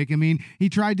pathetic. I mean, he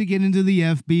tried to get into the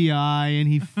FBI and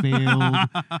he failed.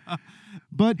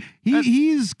 But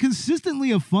he's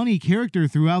consistently a funny character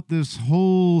throughout this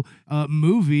whole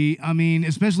movie. I mean,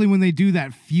 especially when they do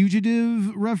that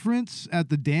fugitive reference at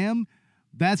the dam.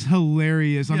 That's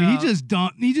hilarious. I mean, he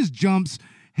just jumps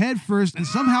head first and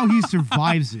somehow he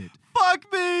survives it.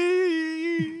 Fuck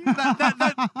me!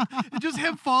 Just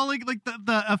him falling, like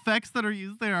the effects that are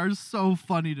used there are so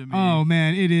funny to me. Oh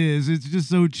man, it is. It's just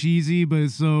so cheesy, but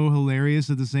it's so hilarious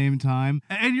at the same time.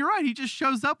 And you're right. He just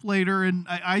shows up later, and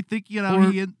I think at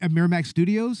Miramax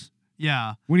Studios.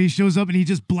 Yeah, when he shows up and he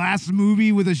just blasts a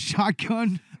movie with a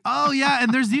shotgun. Oh yeah,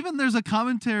 and there's a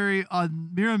commentary on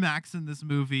Miramax in this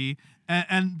movie,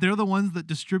 and they're the ones that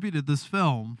distributed this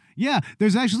film. Yeah,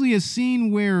 there's actually a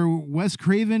scene where Wes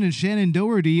Craven and Shannon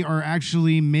Doherty are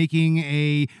actually making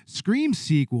a Scream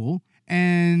sequel,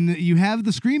 and you have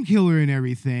the Scream killer and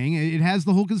everything. It has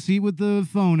the whole conceit with the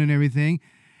phone and everything.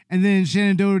 And then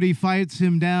Shannon Doherty fights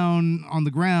him down on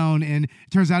the ground, and it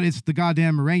turns out it's the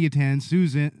goddamn orangutan,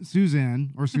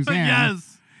 Suzanne.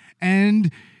 Yes.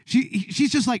 And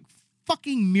she's just like,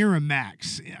 fucking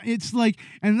Miramax. It's like,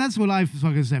 and that's what I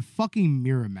fucking said, fucking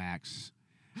Miramax.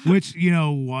 Which,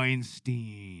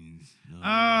 Weinstein.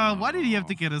 Why did he have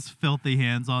to get his filthy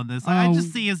hands on this? I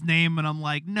just see his name and I'm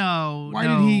like, no.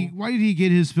 Why did he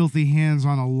get his filthy hands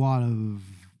on a lot of,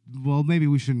 well, maybe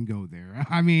we shouldn't go there.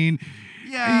 I mean,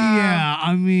 yeah,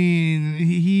 I mean,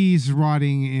 he's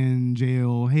rotting in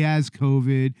jail. He has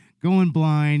COVID, going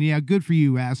blind. Yeah, good for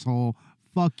you, asshole.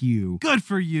 Fuck you. Good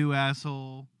for you,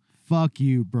 asshole. Fuck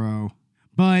you, bro.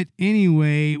 But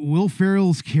anyway, Will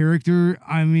Ferrell's character,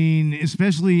 I mean,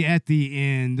 especially at the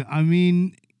end, I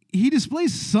mean, he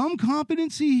displays some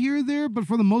competency here or there, but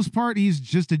for the most part, he's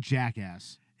just a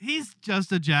jackass. He's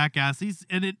just a jackass.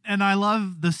 And I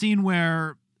love the scene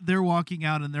where they're walking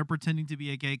out and they're pretending to be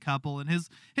a gay couple, and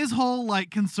his whole like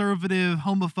conservative,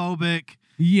 homophobic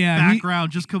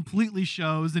background just completely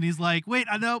shows, and he's like, wait,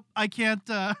 I can't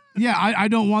I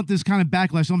don't want this kind of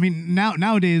backlash. I mean,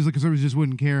 nowadays the conservatives just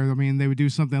wouldn't care. I mean, they would do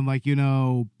something like,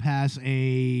 pass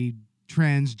a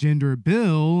transgender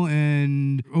bill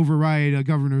and override a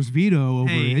governor's veto over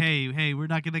it. Hey, we're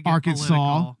not gonna get Arkansas.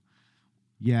 Political.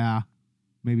 Yeah,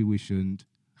 maybe we shouldn't.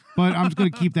 But I'm just going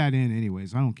to keep that in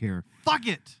anyways. I don't care. Fuck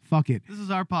it. Fuck it. This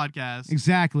is our podcast.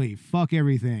 Exactly. Fuck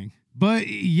everything. But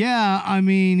yeah, I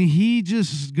mean, he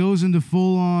just goes into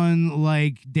full on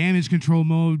like damage control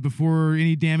mode before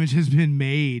any damage has been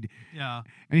made. Yeah.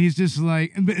 And he's just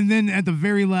like, and then at the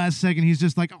very last second, he's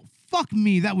just like, oh, fuck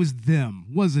me. That was them,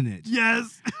 wasn't it?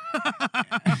 Yes.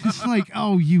 It's like,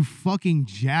 oh, you fucking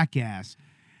jackass.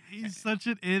 He's such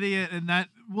an idiot, and that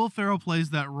Will Ferrell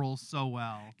plays that role so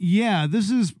well. Yeah, this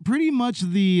is pretty much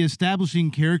the establishing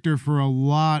character for a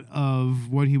lot of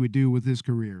what he would do with his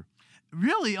career.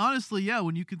 Really, honestly, yeah,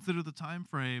 when you consider the time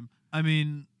frame. I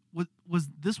mean,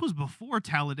 this was before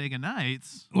Talladega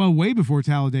Nights. Well, way before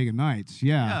Talladega Nights,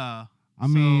 yeah. Yeah. I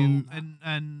mean,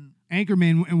 and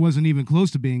Anchorman wasn't even close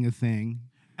to being a thing.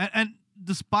 And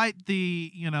despite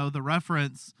the, the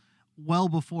reference well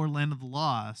before Land of the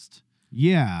Lost.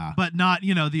 Yeah. But not,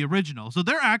 the original. So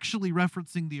they're actually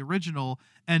referencing the original,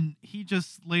 and he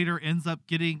just later ends up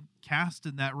getting cast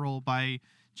in that role by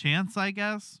chance, I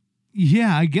guess.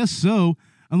 Yeah, I guess so.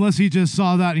 Unless he just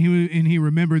saw that and he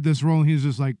remembered this role, and he was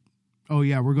just like, oh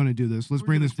yeah, we're going to do this. Let's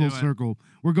bring this full circle.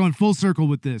 We're going full circle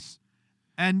with this.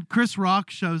 And Chris Rock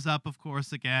shows up, of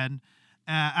course, again,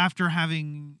 after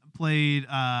having played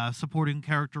supporting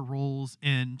character roles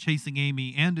in Chasing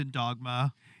Amy and in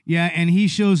Dogma. Yeah, and he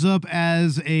shows up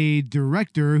as a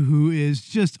director who is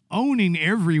just owning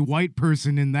every white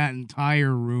person in that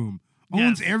entire room.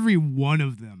 Owns every one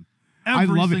of them. I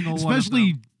love it.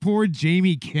 Especially poor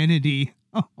Jamie Kennedy.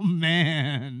 Oh,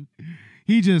 man.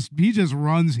 He just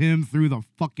runs him through the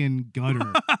fucking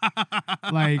gutter.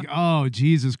 Like, oh,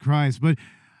 Jesus Christ. But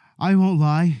I won't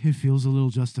lie, it feels a little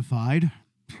justified.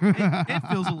 It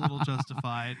feels a little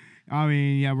justified. I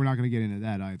mean, yeah, we're not going to get into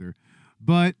that either.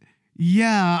 But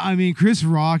yeah, I mean, Chris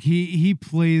Rock, he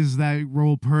plays that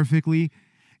role perfectly.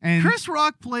 And Chris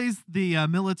Rock plays the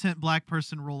militant black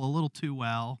person role a little too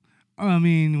well. I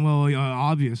mean, well,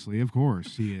 obviously, of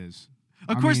course he is.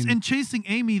 Of course, in Chasing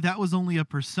Amy, that was only a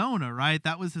persona, right?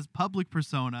 That was his public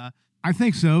persona. I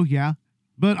think so, yeah.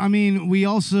 But I mean, we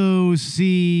also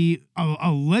see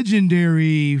a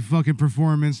legendary fucking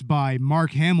performance by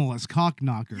Mark Hamill as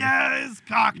Cockknocker. Yes,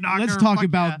 Cockknocker. Let's talk Fuck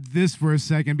about yeah. this for a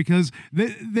second, because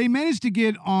they managed to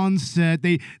get on set.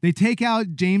 They take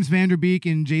out James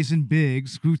Vanderbeek and Jason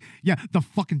Biggs, who, yeah, the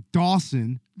fucking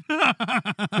Dawson.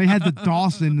 They had the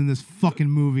Dawson in this fucking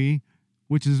movie,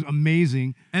 which is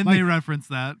amazing. And Like, they reference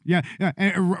that. yeah.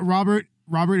 And Robert,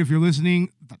 if you're listening,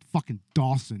 that fucking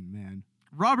Dawson, man.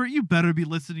 Robert, you better be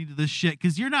listening to this shit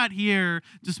because you're not here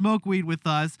to smoke weed with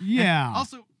us. Yeah. And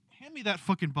also, hand me that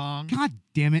fucking bong. God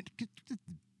damn it.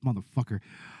 Motherfucker.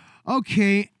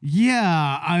 Okay,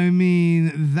 yeah, I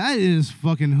mean, that is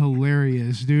fucking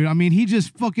hilarious, dude. I mean, he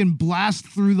just fucking blasts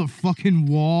through the fucking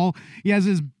wall. He has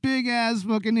his big ass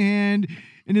fucking hand,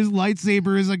 and his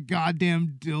lightsaber is a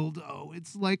goddamn dildo.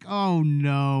 It's like, oh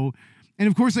no. And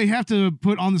of course, they have to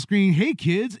put on the screen, hey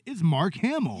kids, it's Mark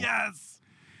Hamill. Yes.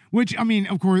 Which, I mean,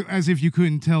 of course, as if you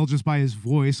couldn't tell just by his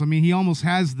voice. I mean, he almost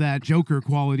has that Joker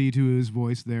quality to his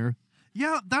voice there.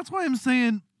 Yeah, that's why I'm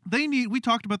saying we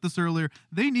talked about this earlier,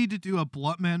 they need to do a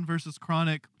Bluntman versus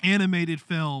Chronic animated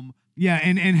film. Yeah,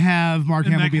 and have Mark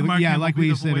Hamill be Mark Hamill like be we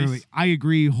the said voice. earlier. I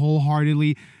agree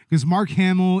wholeheartedly, because Mark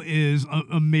Hamill is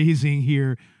amazing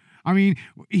here. I mean,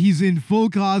 he's in full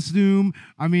costume.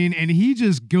 I mean, and he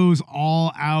just goes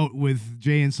all out with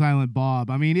Jay and Silent Bob.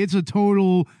 I mean, it's a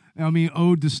total,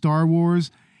 ode to Star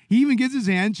Wars. He even gets his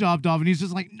hand chopped off, and he's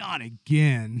just like, not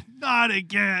again. Not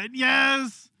again,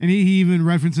 yes. And he even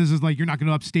references as like, you're not going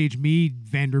to upstage me,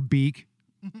 Vanderbeek.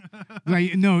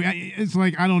 Like, no, it's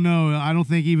like, I don't know. I don't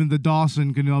think even the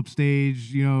Dawson can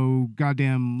upstage,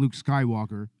 goddamn Luke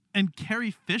Skywalker. And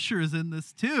Carrie Fisher is in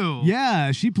this too.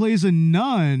 Yeah, she plays a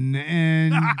nun,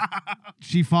 and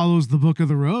she follows the Book of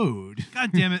the Road.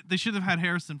 God damn it. They should have had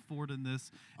Harrison Ford in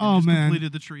this. Oh, just man.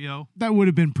 completed the trio. That would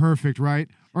have been perfect, right?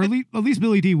 Or at least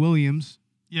Billy D. Williams.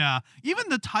 Yeah. Even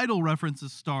the title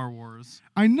references Star Wars.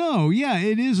 I know, yeah,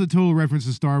 it is a total reference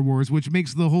to Star Wars, which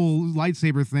makes the whole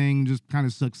lightsaber thing just kind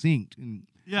of succinct in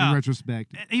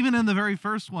retrospect. Even in the very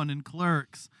first one in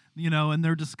Clerks, and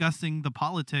they're discussing the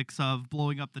politics of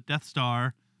blowing up the Death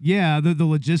Star. Yeah, the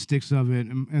logistics of it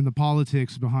and the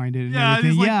politics behind it and Yeah,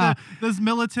 everything. it's like Yeah, this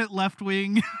militant left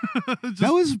wing.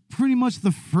 that was pretty much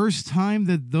the first time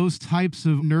that those types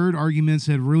of nerd arguments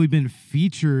had really been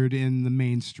featured in the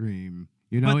mainstream.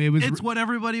 It's what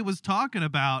everybody was talking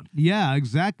about. Yeah,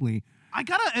 exactly. I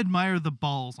gotta admire the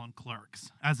balls on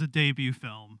Clerks as a debut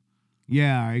film.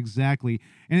 Yeah, exactly.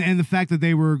 And the fact that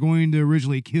they were going to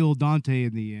originally kill Dante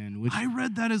in the end, which I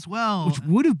read that as well. Which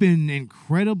would have been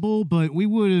incredible, but we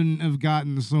wouldn't have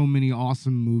gotten so many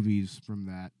awesome movies from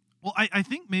that. Well, I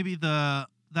think maybe that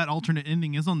alternate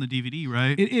ending is on the DVD,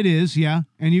 right? It is, yeah.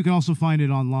 And you can also find it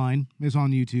online. It's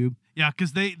on YouTube. Yeah,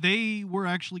 because they were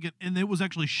actually and it was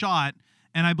actually shot.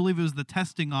 And I believe it was the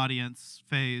testing audience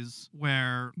phase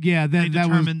where they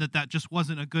determined that just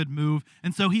wasn't a good move.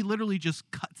 And so he literally just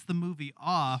cuts the movie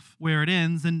off where it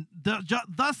ends. And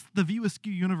thus the View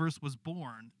Askew universe was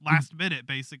born last minute,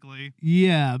 basically.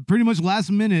 Yeah, pretty much last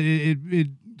minute. It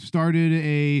started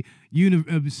a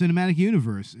cinematic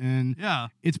universe. And yeah,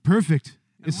 it's perfect.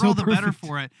 It's so all the better perfect.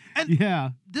 for it. And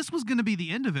yeah, this was going to be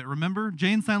the end of it. Remember,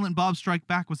 Jay and Silent Bob Strike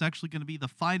Back was actually going to be the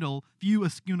final View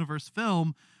Askew universe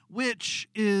film, which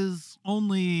is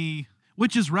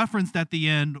referenced at the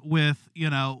end with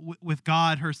with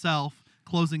God herself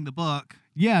closing the book.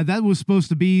 Yeah, that was supposed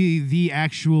to be the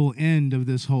actual end of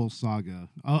this whole saga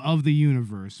of the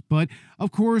universe. But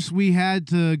of course, we had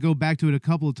to go back to it a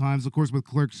couple of times. Of course, with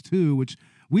Clerks 2, which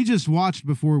we just watched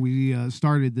before we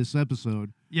started this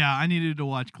episode. Yeah, I needed to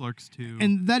watch Clerks 2.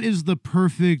 And that is the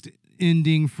perfect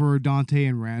ending for Dante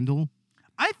and Randall.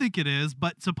 I think it is,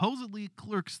 but supposedly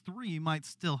Clerks 3 might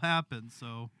still happen,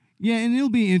 so... Yeah, and it'll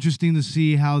be interesting to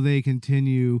see how they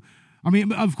continue. I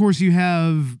mean, of course, you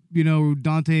have,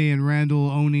 Dante and Randall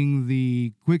owning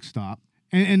the Quick Stop.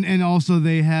 And also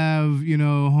they have,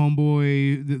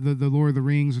 homeboy, the Lord of the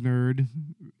Rings nerd,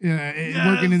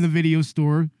 working in the video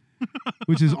store,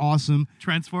 which is awesome.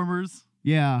 Transformers.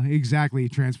 Yeah, exactly.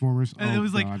 Transformers. And it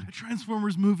was God. like a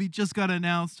Transformers movie just got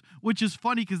announced, which is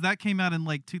funny because that came out in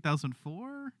like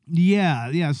 2004.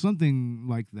 Yeah, something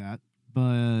like that.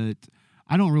 But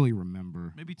I don't really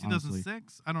remember. Maybe 2006.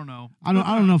 Honestly. I don't know. I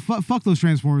don't know. Fuck those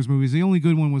Transformers movies. The only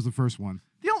good one was the first one.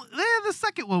 The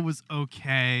second one was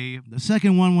okay. The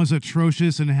second one was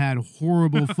atrocious and had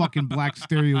horrible fucking black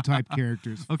stereotype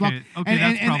characters. Okay, and,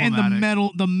 that's problematic.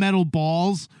 And the metal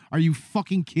balls. Are you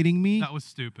fucking kidding me? That was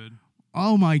stupid.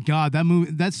 Oh my God,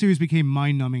 that series became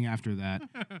mind-numbing after that.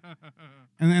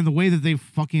 and the way that they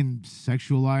fucking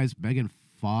sexualized Megan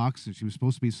Fox, and she was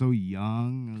supposed to be so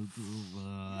young.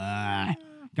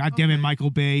 God damn it, Michael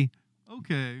Bay.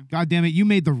 Okay. God damn it, you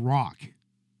made The Rock.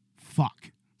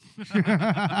 Fuck.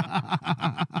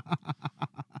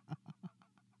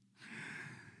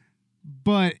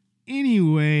 But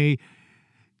anyway,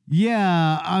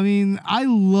 yeah, I mean, I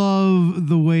love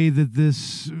the way that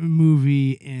this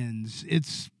movie ends.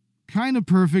 It's kind of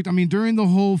perfect. I mean, during the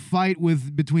whole fight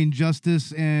between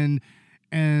Justice and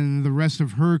the rest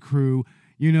of her crew,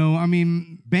 you know, I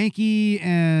mean, Banky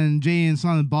and Jay and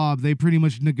Silent Bob, they pretty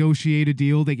much negotiate a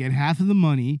deal. They get half of the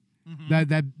money that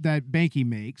Banky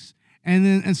makes.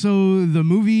 And so the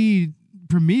movie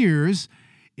premieres.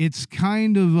 It's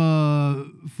kind of a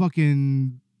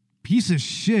fucking piece of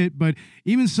shit, but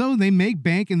even so, they make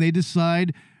bank and they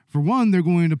decide, for one, they're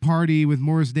going to party with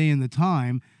Morris Day and the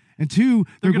Time, and two,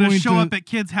 they're going to show up at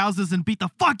kids' houses and beat the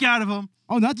fuck out of them.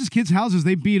 Oh, not just kids' houses.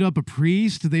 They beat up a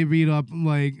priest. They beat up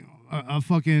like a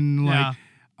fucking like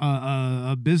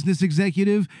a business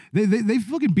executive. They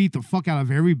fucking beat the fuck out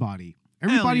of everybody.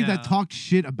 Everybody that talked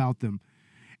shit about them.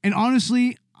 And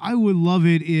honestly, I would love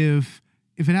it if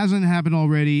it hasn't happened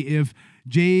already, if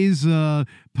Jay's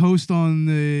post on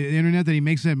the internet that he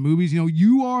makes at movies, you know,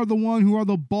 you are the one who are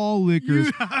the ball lickers.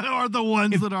 You are the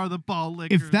ones that are the ball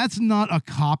lickers. If that's not a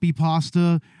copy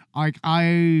pasta, like,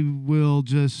 I will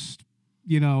just,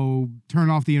 you know,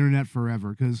 turn off the internet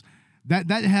forever, because that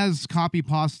has copy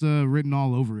pasta written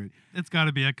all over it. It's got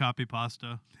to be a copy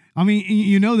pasta. I mean,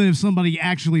 you know that if somebody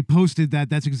actually posted that,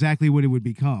 that's exactly what it would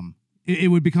become. It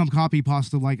would become copy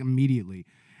pasta, like, immediately.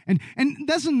 And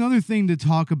that's another thing to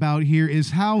talk about here,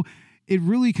 is how it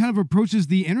really kind of approaches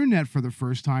the internet for the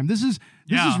first time. This is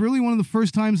really one of the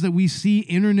first times that we see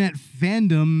internet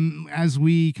fandom as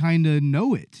we kind of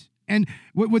know it. And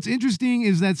what's interesting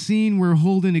is that scene where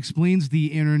Holden explains the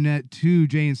internet to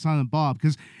Jay and Silent Bob,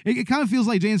 because it kind of feels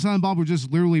like Jay and Silent Bob were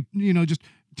just literally, you know, just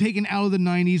taken out of the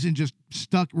 90s and just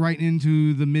stuck right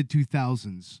into the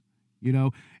mid-2000s. You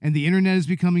know, and the internet is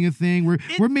becoming a thing.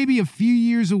 We're maybe a few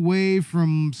years away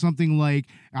from something like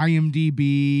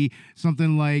IMDb,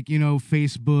 something like, you know,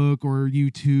 Facebook or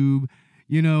YouTube,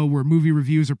 you know, where movie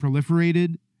reviews are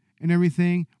proliferated and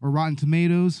everything, or Rotten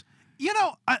Tomatoes. You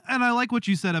know, I like what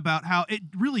you said about how it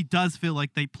really does feel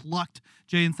like they plucked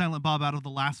Jay and Silent Bob out of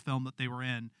the last film that they were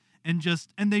in, and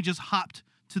they just hopped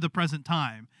to the present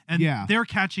time, and they're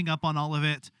catching up on all of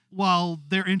it while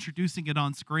they're introducing it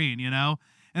on screen, you know.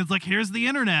 And it's like, here's the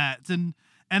internet. And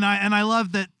I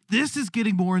love that this is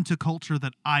getting more into culture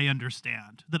that I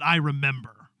understand, that I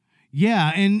remember.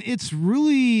 Yeah, and it's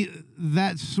really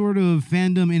that sort of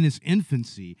fandom in its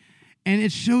infancy. And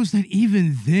it shows that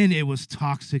even then it was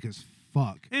toxic as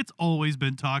fuck. It's always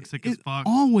been toxic as fuck.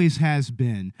 Always has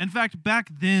been. In fact, back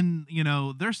then, you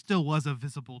know, there still was a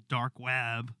visible dark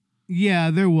web. Yeah,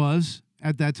 there was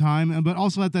at that time. But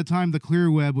also at that time, the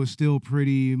clear web was still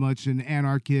pretty much an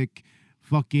anarchic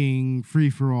fucking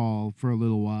free-for-all for a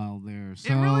little while there.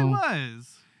 So it really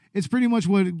was. It's pretty much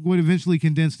what eventually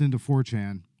condensed into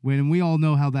 4chan, when we all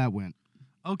know how that went.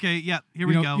 Okay, yeah, here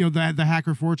we go. You know, the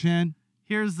hacker 4chan?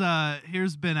 Here's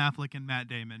Ben Affleck and Matt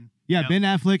Damon. Yeah, Ben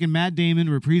Affleck and Matt Damon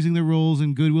reprising their roles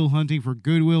in Good Will Hunting for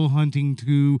Good Will Hunting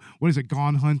 2. What is it,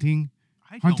 Gone Hunting?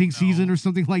 Hunting season or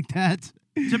something like that?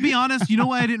 To be honest, you know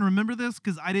why I didn't remember this?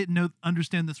 Because I didn't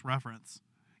understand this reference.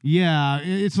 Yeah,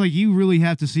 it's like you really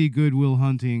have to see Good Will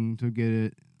Hunting to get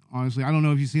it. Honestly, I don't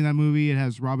know if you've seen that movie. It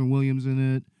has Robin Williams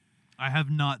in it. I have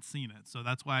not seen it, so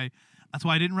that's why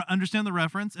I didn't understand the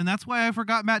reference, and that's why I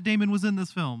forgot Matt Damon was in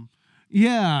this film.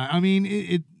 Yeah, I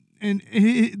mean,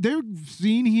 their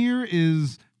scene here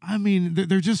is, I mean,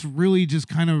 they're just really just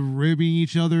kind of ribbing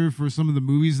each other for some of the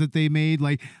movies that they made.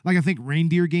 Like I think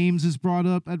Reindeer Games is brought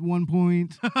up at one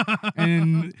point,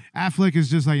 and Affleck is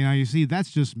just like, you know, you see,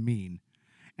 that's just mean.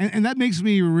 And that makes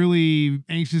me really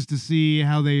anxious to see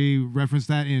how they reference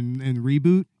that in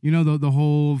Reboot. You know, the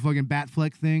whole fucking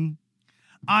Batfleck thing.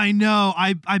 I know.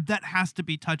 I that has to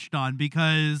be touched on,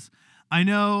 because I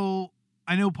know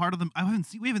part of them.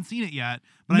 We haven't seen it yet,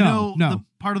 but I know the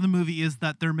part of the movie is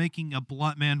that they're making a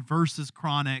Bluntman versus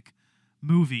Chronic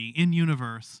movie in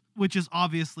universe, which is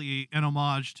obviously an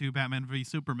homage to Batman v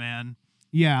Superman.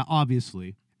 Yeah,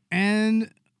 obviously.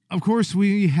 And of course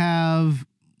we have,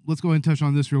 let's go ahead and touch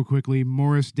on this real quickly,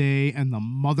 Morris Day and the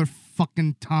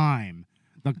motherfucking Time.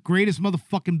 The greatest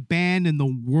motherfucking band in the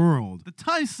world. The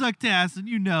Time sucked ass, and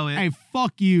you know it. Hey,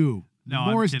 fuck you. No,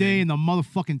 Morris Day and the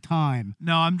motherfucking Time.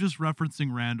 No, I'm just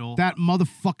referencing Randall. That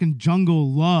motherfucking Jungle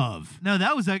Love. No,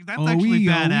 that's actually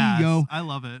badass. I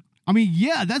love it. I mean,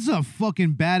 yeah, that's a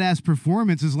fucking badass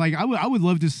performance. It's like, I would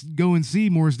love to go and see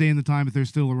Morris Day and the Time if they're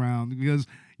still around, because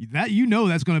that, you know,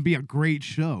 that's going to be a great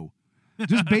show.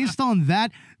 Just based on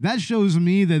that shows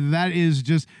me that is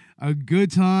just a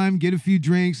good time. Get a few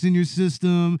drinks in your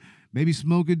system, maybe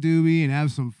smoke a doobie, and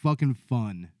have some fucking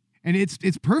fun. And it's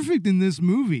perfect in this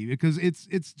movie because it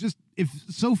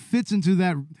so fits into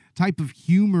that type of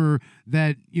humor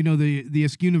that the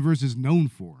Askew universe is known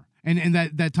for, and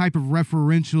that type of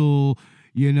referential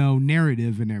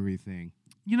narrative and everything.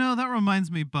 That reminds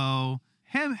me, Bo.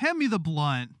 Hand me the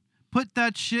blunt. Put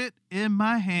that shit in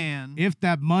my hand. If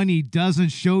that money doesn't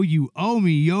show you owe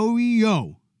me,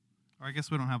 yo. Or I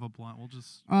guess we don't have a blunt. We'll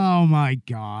just... Oh, my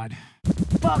God.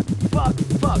 Fuck.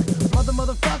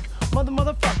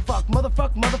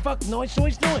 Motherfuck. Noise.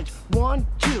 1,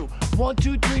 2, 1,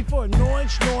 2, 3, 4.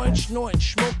 Noise.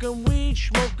 Smoking weeds.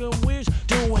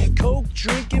 Doing coke,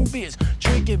 drinking beers.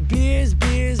 Rolling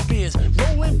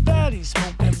fatties,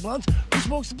 smoking blunts. Who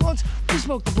smokes the blunts? We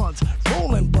smoke the blunts.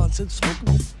 Rolling blunts and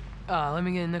smoking... let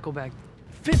me get a nickel back.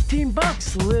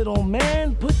 $15, little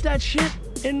man. Put that shit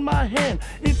in my hand.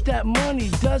 If that money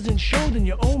doesn't show, then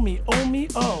you owe me.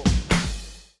 We'll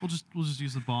just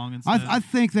use the bong instead. I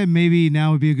think that maybe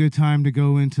now would be a good time to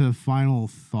go into final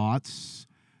thoughts.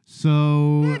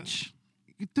 So, bitch.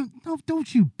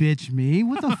 Don't you bitch me?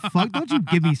 What the fuck? Don't you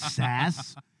give me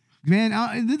sass,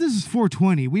 man. This is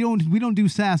 420. We don't do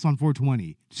sass on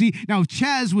 420. See, now if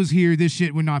Chaz was here, this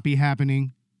shit would not be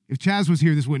happening. If Chaz was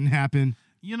here, this wouldn't happen.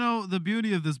 The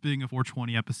beauty of this being a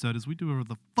 420 episode is we do whatever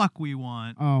the fuck we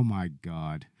want. Oh my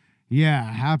God. Yeah,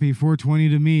 happy 420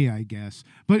 to me, I guess.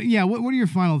 But yeah, what are your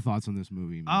final thoughts on this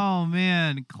movie, man? Oh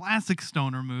man, classic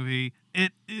stoner movie.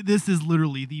 This is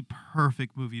literally the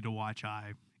perfect movie to watch.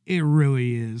 It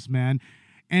really is, man.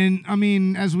 And I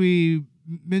mean, as we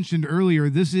mentioned earlier,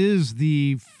 this is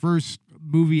the first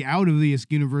movie out of the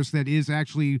Askew universe that is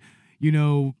actually,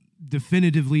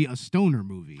 definitively a stoner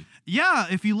movie. Yeah,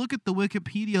 if you look at the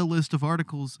Wikipedia list of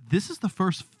articles, this is the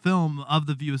first film of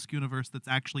the View Askew universe that's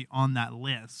actually on that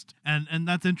list, and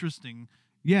that's interesting.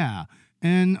 Yeah,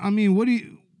 and I mean, what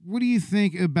do you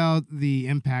think about the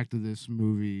impact of this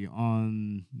movie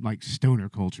on like stoner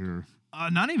culture?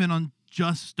 Not even on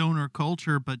just stoner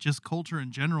culture, but just culture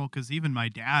in general. Because even my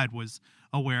dad was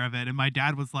aware of it, and my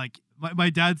dad was like,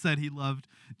 my dad said he loved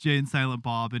Jay and Silent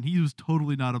Bob, and he was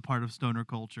totally not a part of stoner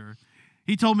culture.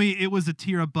 He told me it was a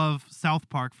tier above South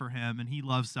Park for him, and he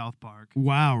loves South Park.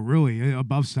 Wow, really?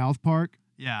 Above South Park?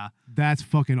 Yeah. That's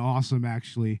fucking awesome,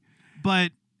 actually.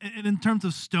 But in terms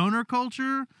of stoner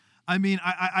culture, I mean,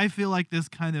 I feel like this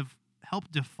kind of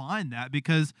helped define that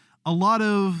because a lot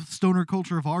of stoner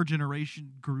culture of our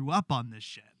generation grew up on this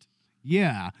shit.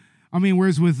 Yeah. I mean,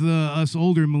 whereas with us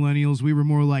older millennials, we were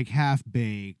more like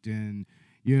half-baked and,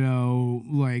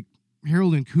 like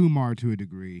Harold and Kumar to a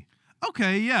degree.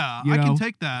 Okay, yeah, I can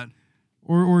take that.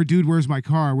 Or Dude, Where's My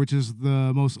Car, which is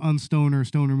the most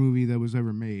stoner movie that was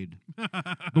ever made.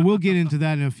 But we'll get into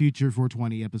that in a future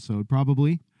 420 episode,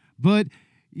 probably. But,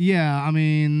 yeah, I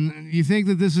mean, you think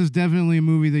that this is definitely a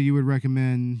movie that you would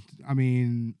recommend? I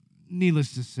mean,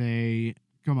 needless to say,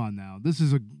 come on now. This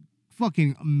is a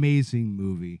fucking amazing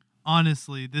movie.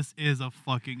 Honestly, this is a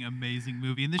fucking amazing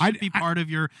movie, and this should be part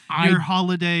of your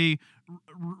holiday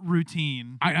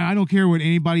routine. I don't care what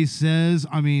anybody says.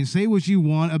 I mean, say what you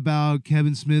want about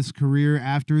Kevin Smith's career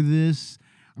after this.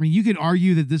 I mean, you could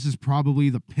argue that this is probably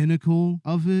the pinnacle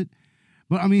of it,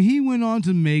 but I mean, he went on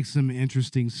to make some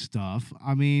interesting stuff.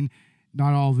 I mean,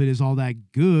 not all of it is all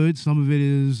that good. Some of it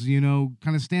is,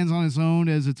 kind of stands on its own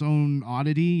as its own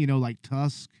oddity, like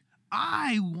Tusk.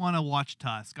 I want to watch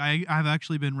Tusk. I've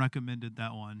actually been recommended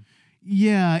that one.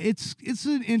 Yeah, it's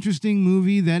an interesting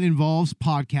movie that involves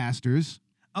podcasters.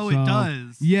 Oh, it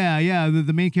does? Yeah.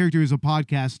 The main character is a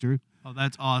podcaster. Oh,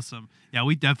 that's awesome. Yeah,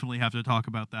 we definitely have to talk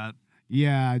about that.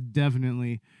 Yeah,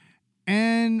 definitely.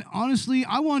 And honestly,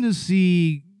 I want to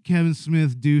see Kevin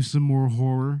Smith do some more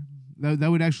horror.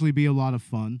 That would actually be a lot of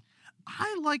fun.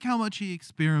 I like how much he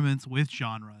experiments with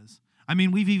genres. I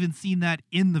mean, we've even seen that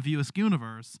in the View Askew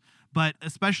universe, but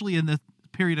especially in the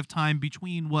period of time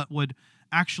between what would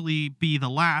actually be the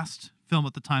last film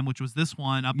at the time, which was this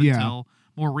one, up until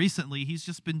more recently, he's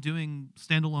just been doing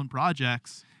standalone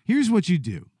projects. Here's what you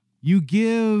do. You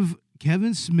give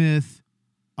Kevin Smith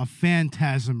a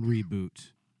Phantasm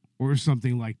reboot or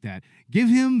something like that. Give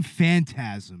him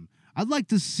Phantasm. I'd like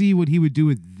to see what he would do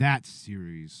with that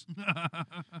series.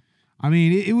 I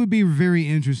mean, it would be very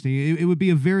interesting. It would be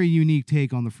a very unique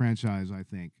take on the franchise, I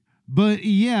think. But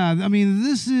yeah, I mean,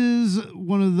 this is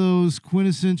one of those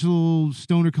quintessential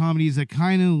stoner comedies that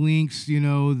kind of links,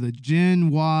 the Gen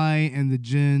Y and the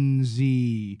Gen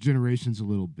Z generations a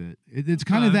little bit. It's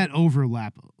kind of that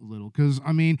overlap a little. Because,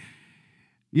 I mean,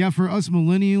 Yeah, for us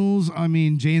millennials, I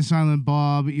mean, Jay and Silent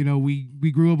Bob, you know, we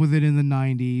grew up with it in the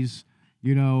 90s.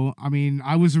 You know, I mean,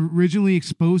 I was originally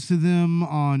exposed to them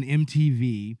on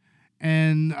MTV,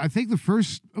 and I think the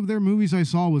first of their movies I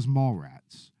saw was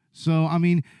Mallrats. So, I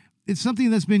mean, it's something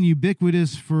that's been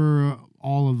ubiquitous for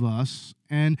all of us,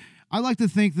 and I like to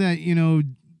think that, you know,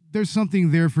 there's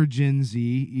something there for Gen Z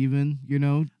even, you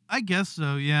know? I guess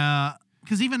so, yeah.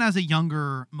 Because even as a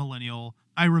younger millennial,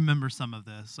 I remember some of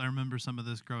this. I remember some of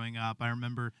this growing up.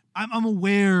 I'm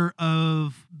aware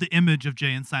of the image of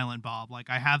Jay and Silent Bob. Like,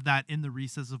 I have that in the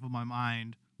recesses of my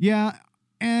mind. Yeah,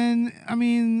 and I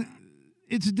mean,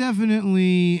 it's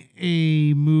definitely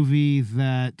a movie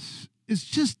that is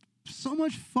just so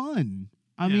much fun.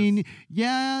 I mean,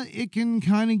 yeah, it can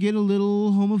kind of get a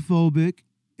little homophobic.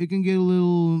 It can get a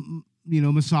little, you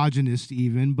know, misogynist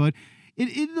even, but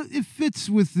it fits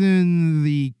within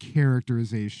the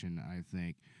characterization, I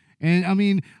think. And I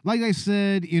mean, like I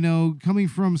said, you know, coming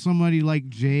from somebody like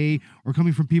Jay or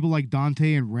coming from people like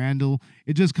Dante and Randall,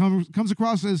 it just comes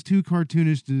across as too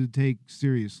cartoonish to take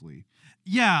seriously.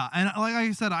 Yeah, and like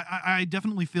I said, I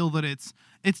definitely feel that it's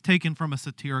taken from a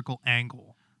satirical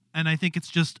angle. And I think it's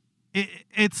just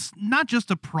it's not just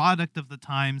a product of the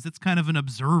times, it's kind of an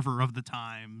observer of the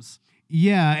times.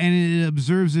 Yeah, and it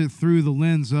observes it through the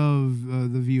lens of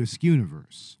the View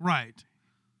Askewniverse. Right.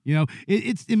 You know,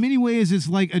 it's in many ways, it's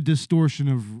like a distortion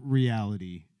of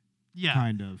reality. Yeah.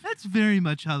 Kind of. That's very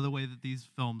much how the way that these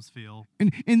films feel.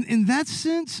 And in that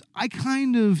sense, I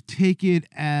kind of take it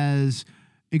as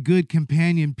a good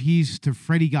companion piece to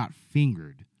Freddy Got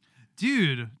Fingered.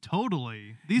 Dude,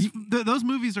 totally. Those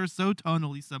movies are so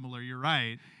tonally similar, you're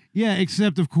right. Yeah,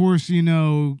 except, of course, you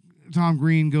know, Tom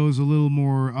Green goes a little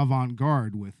more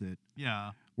avant-garde with it.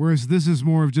 Yeah. Whereas this is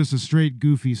more of just a straight,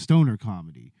 goofy stoner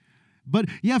comedy. But,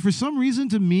 yeah, for some reason,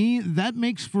 to me, that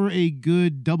makes for a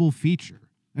good double feature.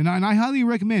 And I highly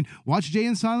recommend watch Jay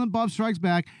and Silent Bob Strikes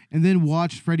Back and then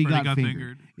watch Freddy Got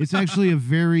Fingered. It's actually a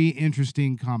very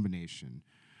interesting combination.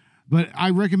 But I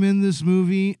recommend this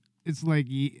movie. It's like,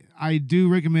 I do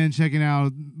recommend checking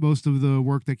out most of the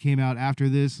work that came out after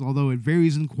this, although it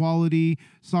varies in quality.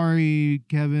 Sorry,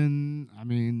 Kevin. I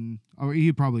mean,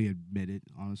 he'd probably admit it,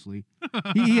 honestly.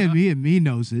 he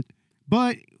knows it.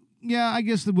 But, yeah, I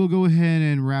guess that we'll go ahead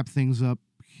and wrap things up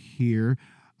here.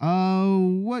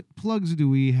 What plugs do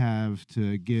we have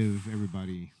to give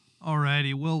everybody?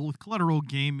 Alrighty, well, with Collateral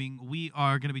Gaming, we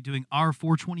are going to be doing our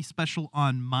 420 special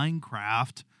on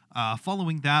Minecraft.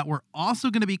 Following that, we're also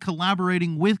going to be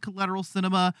collaborating with Collateral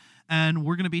Cinema, and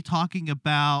we're going to be talking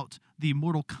about the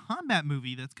Mortal Kombat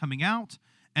movie that's coming out,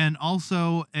 and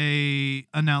also a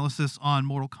analysis on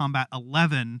Mortal Kombat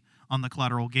 11 on the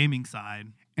Collateral Gaming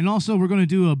side. And also, we're going to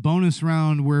do a bonus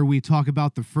round where we talk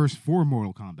about the first 4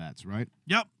 Mortal Kombats, right?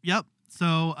 Yep.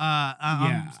 So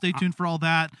stay tuned for all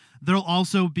that. There'll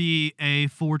also be a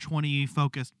 420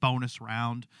 focused bonus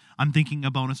round. I'm thinking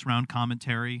a bonus round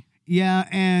commentary. Yeah,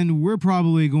 and we're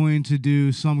probably going to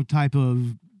do some type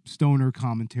of stoner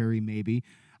commentary, maybe.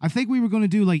 I think we were going to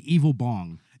do like Evil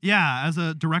Bong. Yeah, as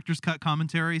a director's cut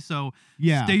commentary. So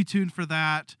stay tuned for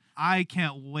that. I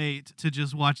can't wait to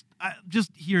just watch,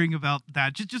 just hearing about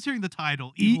that, just hearing the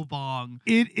title, Evil Bong.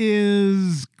 It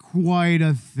is quite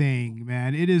a thing,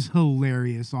 man. It is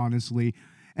hilarious, honestly.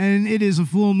 And it is a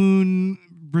Full Moon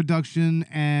production,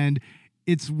 and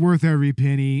it's worth every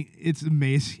penny. It's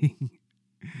amazing.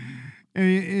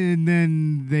 And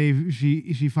then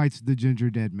she fights the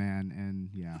Ginger Dead Man, and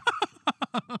yeah.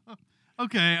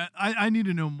 Okay, I need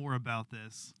to know more about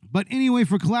this. But anyway,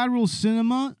 for Collateral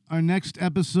Cinema, our next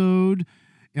episode,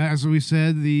 as we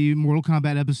said, the Mortal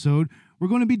Kombat episode, we're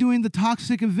going to be doing the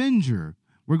Toxic Avenger.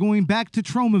 We're going back to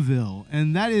Tromaville,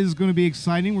 and that is going to be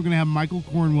exciting. We're going to have Michael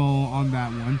Cornwell on that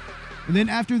one. And then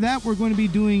after that, we're going to be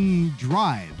doing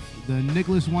Drive, the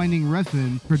Nicholas Winding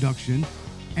Refn production.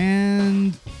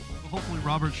 And hopefully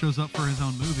Robert shows up for his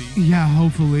own movie. Yeah,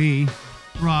 hopefully.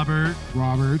 Robert.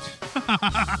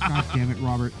 God damn it,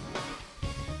 Robert.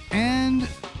 And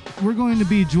we're going to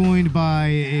be joined by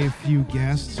a few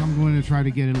guests. I'm going to try to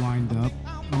get it lined up.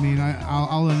 I mean,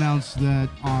 I'll announce that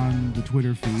on the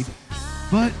Twitter feed.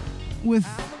 But with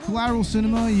Collateral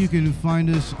Cinema, you can find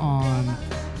us on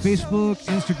Facebook,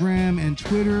 Instagram, and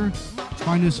Twitter.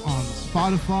 Find us on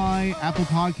Spotify, Apple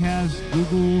Podcasts,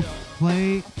 Google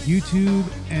Play, YouTube,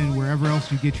 and wherever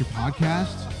else you get your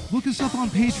podcasts. Look us up on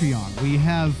Patreon. We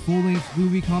have full-length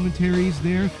movie commentaries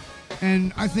there,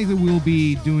 and I think that we'll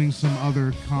be doing some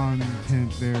other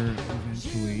content there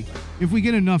eventually, if we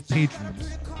get enough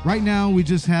patrons. Right now, we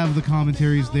just have the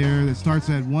commentaries there that starts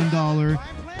at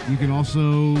 $1. You can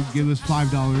also give us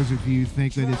 $5 if you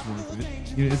think that it's worth it.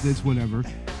 It's whatever.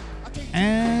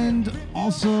 And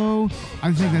also,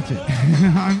 I think that's it.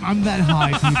 I'm that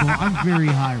high, people. I'm very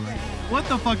high right now. What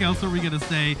the fuck else are we gonna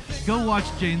say? Go watch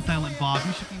Jay and Silent Bob.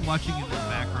 You should be watching it in the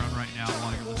background right now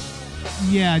while you're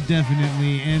listening. Yeah,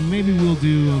 definitely. And maybe we'll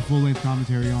do a full-length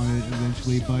commentary on it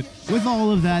eventually. But with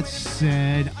all of that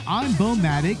said, I'm Bo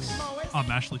Maddox. I'm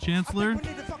Ashley Chancellor.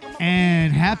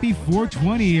 And happy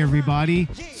 420, everybody.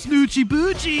 Snoochie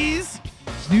boochies.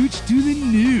 Snooch to the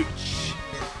nooch.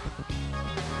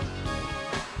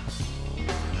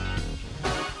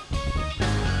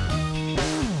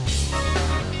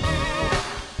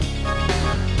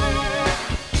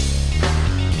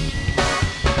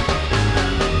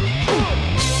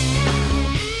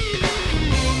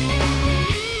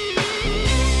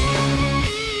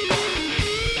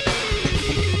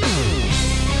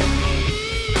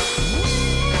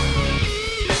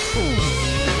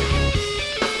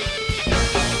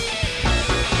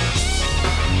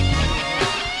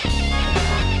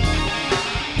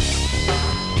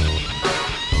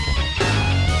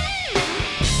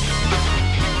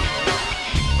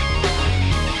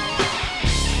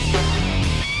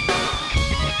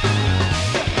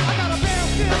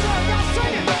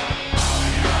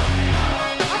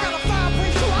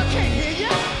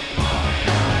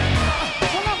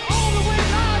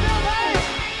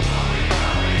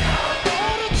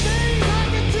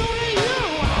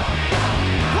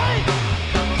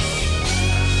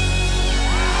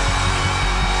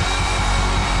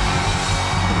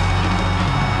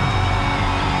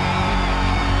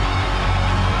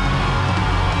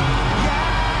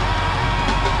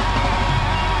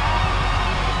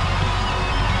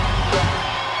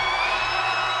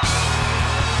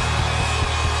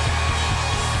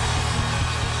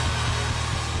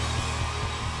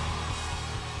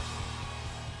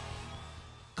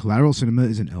 Collateral Cinema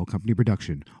is an L Company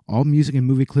production. All music and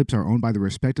movie clips are owned by the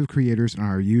respective creators and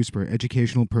are used for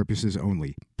educational purposes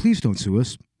only. Please don't sue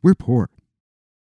us. We're poor.